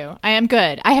 thank you. I am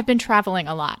good. I have been traveling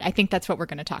a lot. I think that's what we're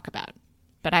going to talk about.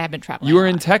 But I have been traveling.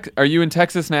 Are you in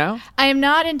Texas now? I am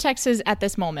not in Texas at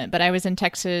this moment, but I was in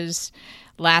Texas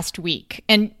last week.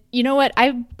 And you know what?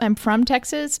 I'm from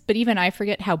Texas, but even I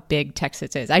forget how big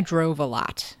Texas is. I drove a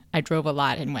lot.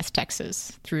 In West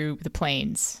Texas through the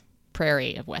plains,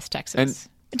 prairie of West Texas.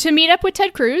 To meet up with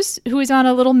Ted Cruz, who is on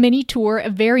a little mini tour, a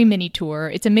very mini tour.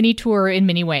 It's a mini tour in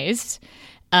many ways.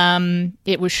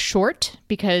 It was short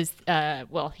because,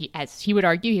 as he would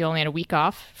argue, he only had a week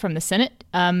off from the Senate,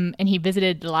 and he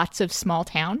visited lots of small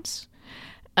towns.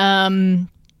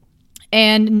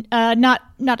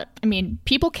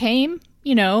 People came.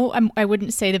 I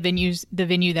wouldn't say the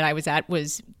venue that I was at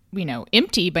was,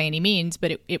 empty by any means,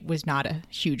 but it was not a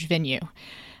huge venue.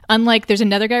 Unlike, there's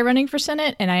another guy running for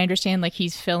Senate, and I understand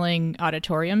he's filling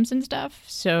auditoriums and stuff.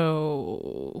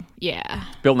 So, yeah.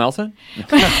 Bill Nelson?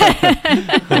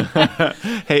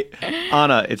 Hey,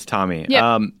 Anna, it's Tommy.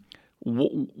 Yep.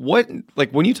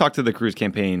 When you talk to the Cruz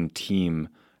campaign team,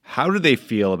 how do they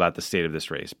feel about the state of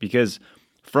this race? Because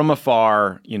from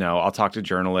afar, I'll talk to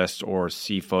journalists or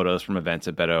see photos from events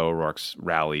at Beto O'Rourke's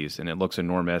rallies, and it looks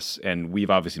enormous. And we've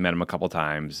obviously met him a couple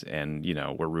times, and,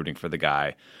 we're rooting for the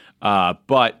guy.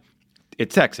 But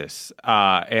it's Texas,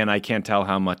 and I can't tell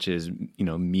how much is,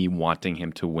 me wanting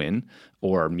him to win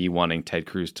or me wanting Ted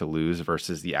Cruz to lose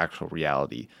versus the actual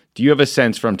reality. Do you have a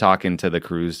sense from talking to the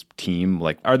Cruz team,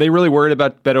 like, are they really worried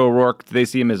about Beto O'Rourke? Do they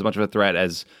see him as much of a threat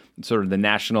as sort of the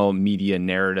national media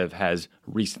narrative has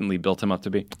recently built him up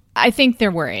to be? I think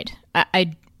they're worried.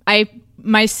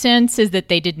 My sense is that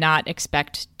they did not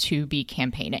expect to be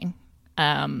campaigning.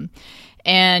 And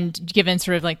given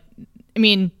sort of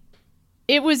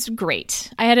it was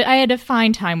great. I had a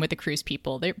fine time with the Cruz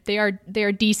people. They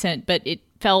are decent, but it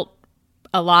felt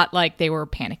a lot like they were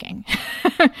panicking.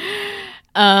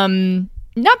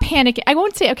 Not panic. I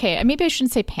won't say, okay, maybe I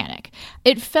shouldn't say panic.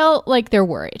 It felt like they're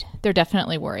worried. They're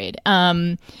definitely worried.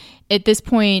 At this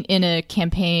point in a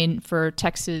campaign for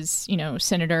Texas,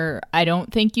 senator, I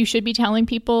don't think you should be telling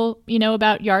people,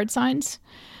 about yard signs.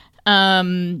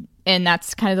 And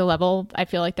that's kind of the level I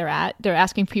feel like they're at. They're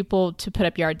asking people to put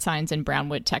up yard signs in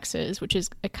Brownwood, Texas, which is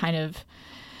a kind of,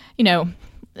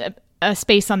 a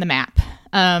space on the map.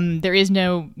 There is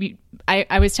no...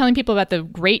 I was telling people about the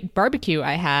great barbecue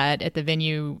I had at the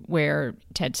venue where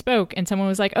Ted spoke, and someone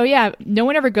was like, oh yeah, no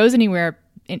one ever goes anywhere,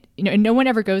 no one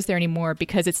ever goes there anymore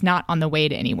because it's not on the way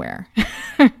to anywhere.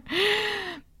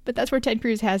 But that's where Ted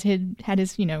Cruz had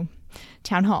his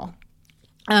town hall.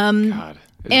 God.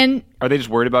 And are they just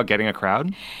worried about getting a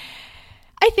crowd?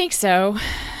 I think so.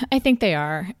 I think they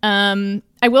are. I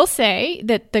will say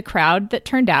that the crowd that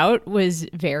turned out was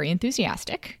very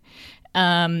enthusiastic.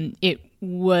 It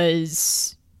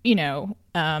was,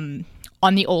 on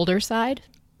the older side.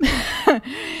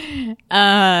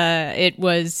 It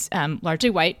was largely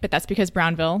white, but that's because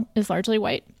Brownville is largely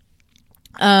white.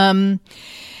 What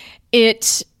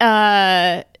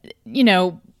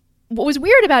was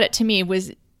weird about it to me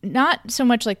was not so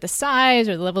much like the size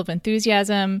or the level of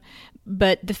enthusiasm,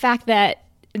 but the fact that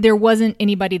there wasn't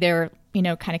anybody there,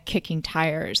 kind of kicking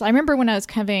tires. I remember when I was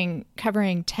covering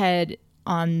Ted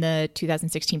on the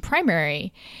 2016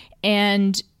 primary,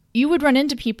 and you would run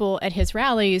into people at his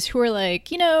rallies who are like,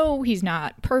 he's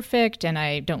not perfect, and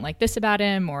I don't like this about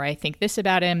him, or I think this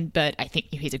about him, but I think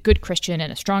he's a good Christian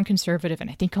and a strong conservative, and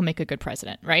I think he'll make a good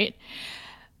president, right?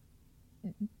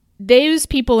 Those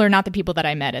people are not the people that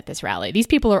I met at this rally. These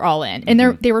people are all in, and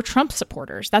they were Trump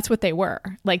supporters. That's what they were.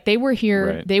 Like, they were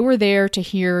here. Right. They were there to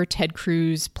hear Ted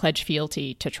Cruz pledge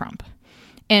fealty to Trump.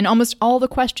 And almost all the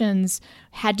questions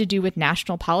had to do with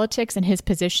national politics and his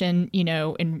position,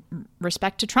 in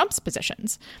respect to Trump's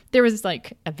positions. There was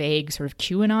like a vague sort of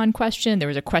QAnon question. There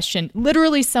was a question,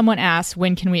 literally someone asked,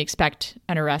 when can we expect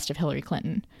an arrest of Hillary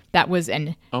Clinton? That was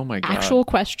an actual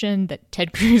question that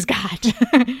Ted Cruz got.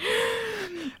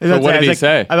 So what did he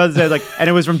say? I was about to say, and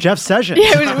it was from Jeff Sessions.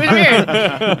 Yeah, it was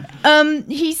weird.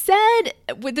 He said,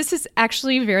 this is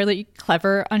actually very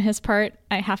clever on his part,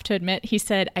 I have to admit. He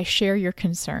said, I share your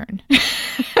concern.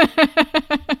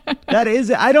 That is,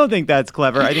 I don't think that's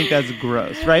clever. I think that's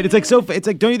gross, right? It's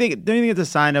like, don't you think it's a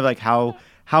sign of like how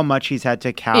much he's had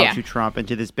to cow to Trump and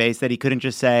to this base that he couldn't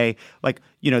just say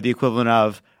the equivalent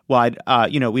of, well,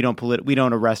 we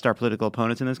don't arrest our political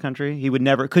opponents in this country. He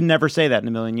could never say that in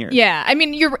a million years. Yeah,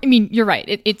 you're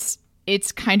right.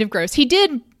 It's kind of gross. He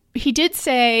did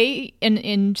say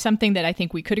in something that I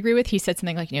think we could agree with. He said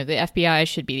something like, the FBI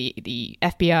should be the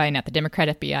FBI, not the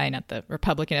Democrat FBI, not the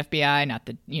Republican FBI, not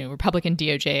the Republican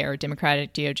DOJ or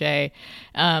Democratic DOJ.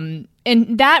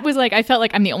 And that was like, I felt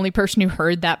like I'm the only person who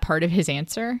heard that part of his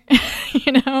answer,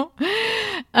 because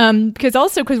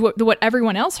what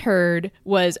everyone else heard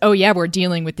was, oh yeah, we're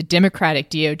dealing with the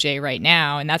Democratic DOJ right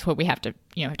now, and that's what we have to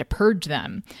purge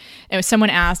them. And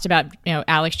someone asked about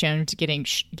Alex Jones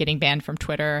getting banned from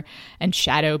Twitter and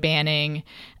shadow banning.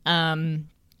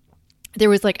 There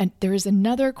was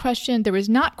another question. There was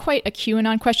not quite a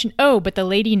QAnon question. Oh, but the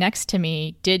lady next to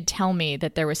me did tell me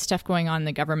that there was stuff going on in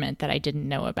the government that I didn't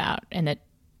know about, and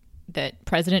that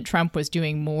President Trump was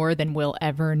doing more than we'll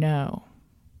ever know.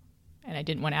 And I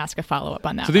didn't want to ask a follow-up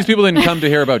on that. So these people didn't come to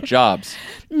hear about jobs.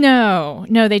 No,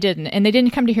 they didn't. And they didn't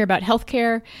come to hear about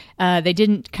healthcare. They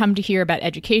didn't come to hear about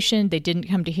education. They didn't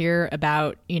come to hear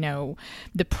about,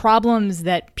 the problems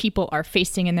that people are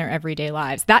facing in their everyday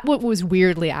lives. That what was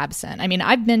weirdly absent. I mean,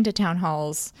 I've been to town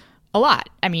halls a lot.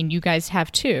 I mean, you guys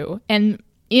have too. And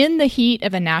in the heat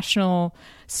of a national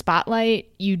spotlight,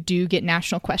 you do get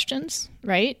national questions,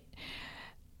 right?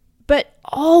 But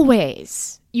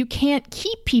always you can't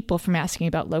keep people from asking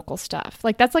about local stuff.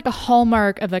 Like, that's like a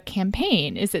hallmark of a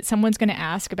campaign, is that someone's going to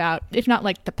ask about, if not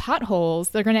like the potholes,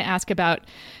 they're going to ask about,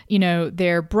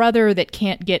 their brother that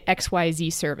can't get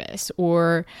XYZ service,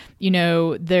 or,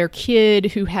 their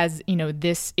kid who has,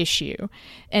 this issue.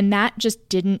 And that just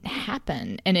didn't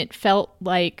happen. And it felt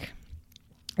like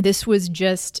this was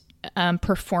just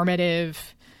performative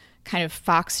kind of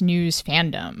Fox News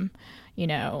fandom,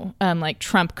 like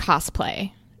Trump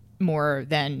cosplay, more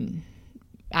than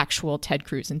actual Ted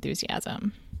Cruz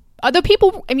enthusiasm. Although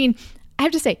people, I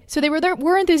have to say, so they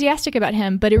were enthusiastic about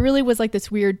him, but it really was like this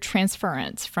weird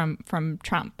transference from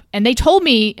Trump. And they told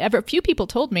me, a few people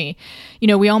told me,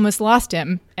 we almost lost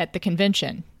him at the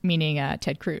convention, meaning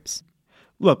Ted Cruz.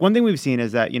 Look, one thing we've seen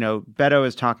is that, Beto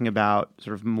is talking about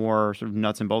sort of more sort of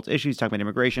nuts and bolts issues, talking about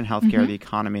immigration, healthcare, the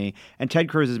economy. And Ted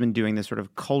Cruz has been doing this sort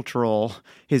of cultural,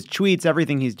 his tweets,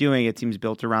 everything he's doing, it seems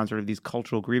built around sort of these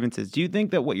cultural grievances. Do you think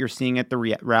that what you're seeing at the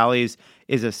rallies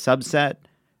is a subset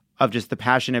of just the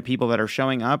passionate people that are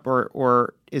showing up?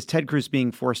 Or is Ted Cruz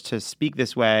being forced to speak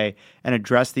this way and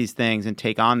address these things and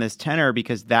take on this tenor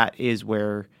because that is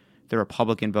where the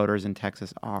Republican voters in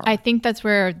Texas are? I think that's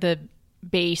where the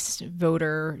base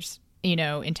voters,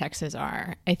 in Texas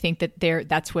are. I think that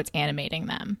that's what's animating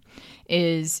them,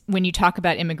 is when you talk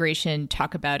about immigration,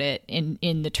 talk about it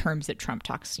in the terms that Trump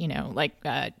talks,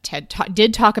 Ted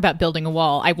did talk about building a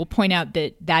wall. I will point out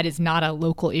that is not a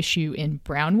local issue in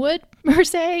Brownwood, per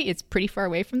se. It's pretty far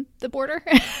away from the border.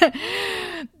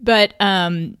 But,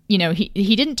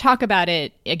 he didn't talk about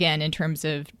it, again, in terms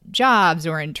of jobs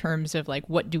or in terms of, like,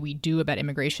 what do we do about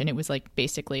immigration? It was, like,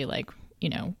 basically, like,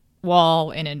 wall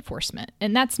and enforcement.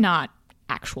 And that's not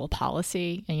actual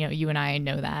policy. And, you and I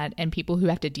know that. And people who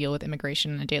have to deal with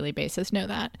immigration on a daily basis know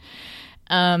that.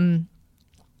 And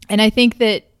I think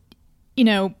that,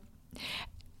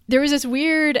 there was this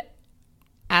weird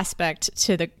aspect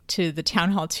to the town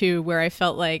hall too, where I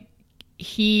felt like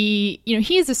he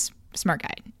is a smart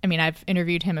guy. I've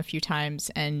interviewed him a few times,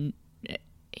 and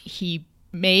he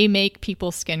may make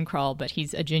people's skin crawl, but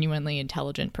he's a genuinely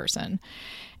intelligent person.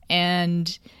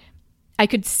 And I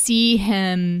could see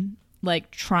him like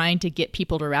trying to get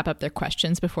people to wrap up their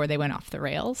questions before they went off the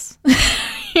rails.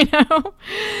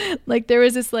 Like there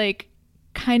was this like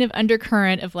kind of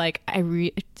undercurrent of like,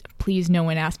 please no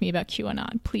one ask me about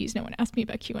QAnon. Please no one ask me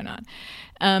about QAnon.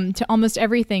 To almost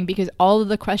everything, because all of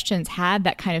the questions had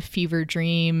that kind of fever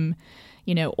dream,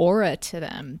 aura to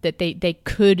them, that they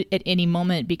could at any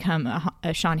moment become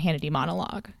a Sean Hannity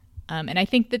monologue. And I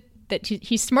think that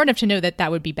he's smart enough to know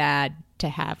that would be bad to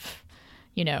have,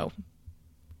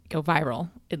 go viral,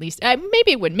 at least.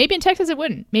 Maybe it wouldn't. Maybe in Texas it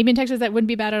wouldn't. Maybe in Texas that wouldn't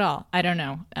be bad at all. I don't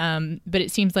know. But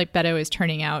it seems like Beto is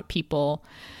turning out people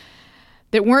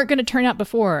that weren't going to turn out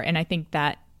before, and I think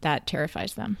that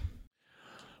terrifies them.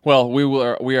 Well,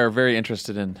 we are very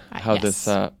interested in how this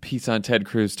piece on Ted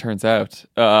Cruz turns out.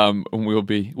 And we'll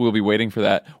be waiting for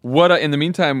that. What in the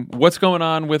meantime, what's going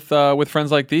on with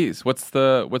Friends Like These? What's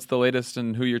the latest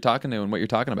and who you're talking to and what you're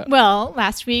talking about? Well,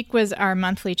 last week was our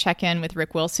monthly check-in with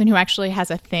Rick Wilson, who actually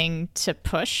has a thing to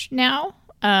push now.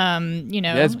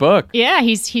 His book. Yeah,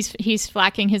 he's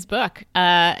flacking his book.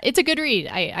 It's a good read,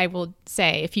 I will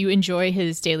say. If you enjoy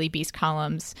his Daily Beast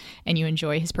columns and you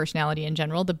enjoy his personality in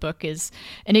general, the book is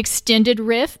an extended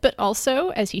riff, but also,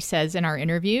 as he says in our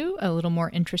interview, a little more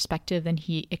introspective than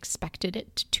he expected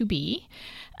it to be.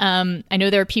 I know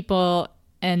there are people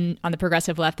on the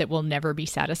progressive left that will never be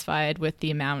satisfied with the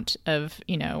amount of,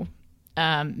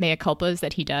 mea culpas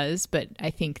that he does, but I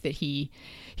think that he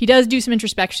does do some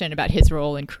introspection about his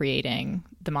role in creating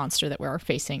the monster that we're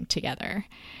facing together.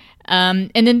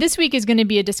 And then this week is going to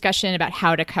be a discussion about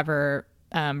how to cover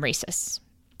racists,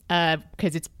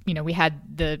 because it's, we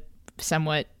had the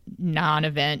somewhat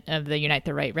non-event of the Unite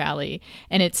the Right rally,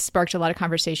 and it sparked a lot of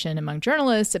conversation among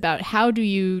journalists about how do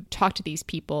you talk to these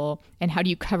people and how do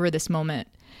you cover this moment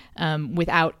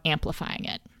without amplifying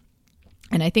it.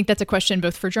 And I think that's a question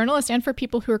both for journalists and for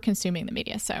people who are consuming the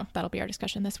media. So that'll be our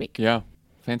discussion this week. Yeah.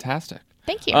 Fantastic.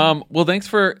 Thank you. Well, thanks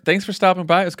for stopping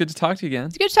by. It was good to talk to you again.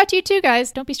 It's good to talk to you too,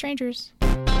 guys. Don't be strangers.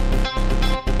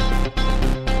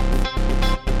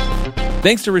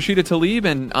 Thanks to Rashida Tlaib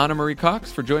and Anna Marie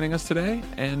Cox for joining us today.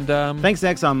 And thanks to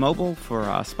ExxonMobil for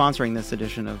sponsoring this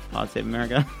edition of Pod Save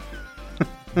America.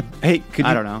 Hey,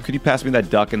 I don't know. Could you pass me that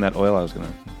duck and that oil? I was going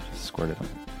to squirt it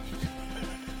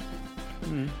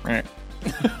on. Right.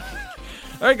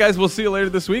 All right, guys. We'll see you later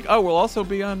this week. Oh, we'll also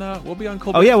be on. We'll be on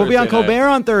Colbert. Oh yeah, we'll be on Thursday Colbert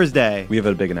night. on Thursday. We have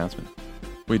a big announcement.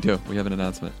 We do. We have an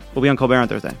announcement. We'll be on Colbert on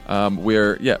Thursday.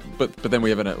 But then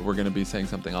we're going to be saying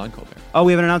something on Colbert. Oh,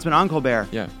 we have an announcment on Colbert.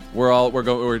 Yeah, we're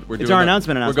doing our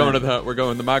announcement. We're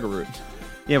going the MAGA route.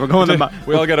 Yeah, we're going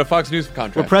we all got a Fox News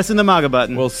contract. We're pressing the MAGA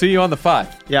button. We'll see you on the 5.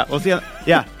 Yeah, we'll see.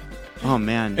 Yeah. Oh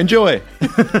man. Enjoy.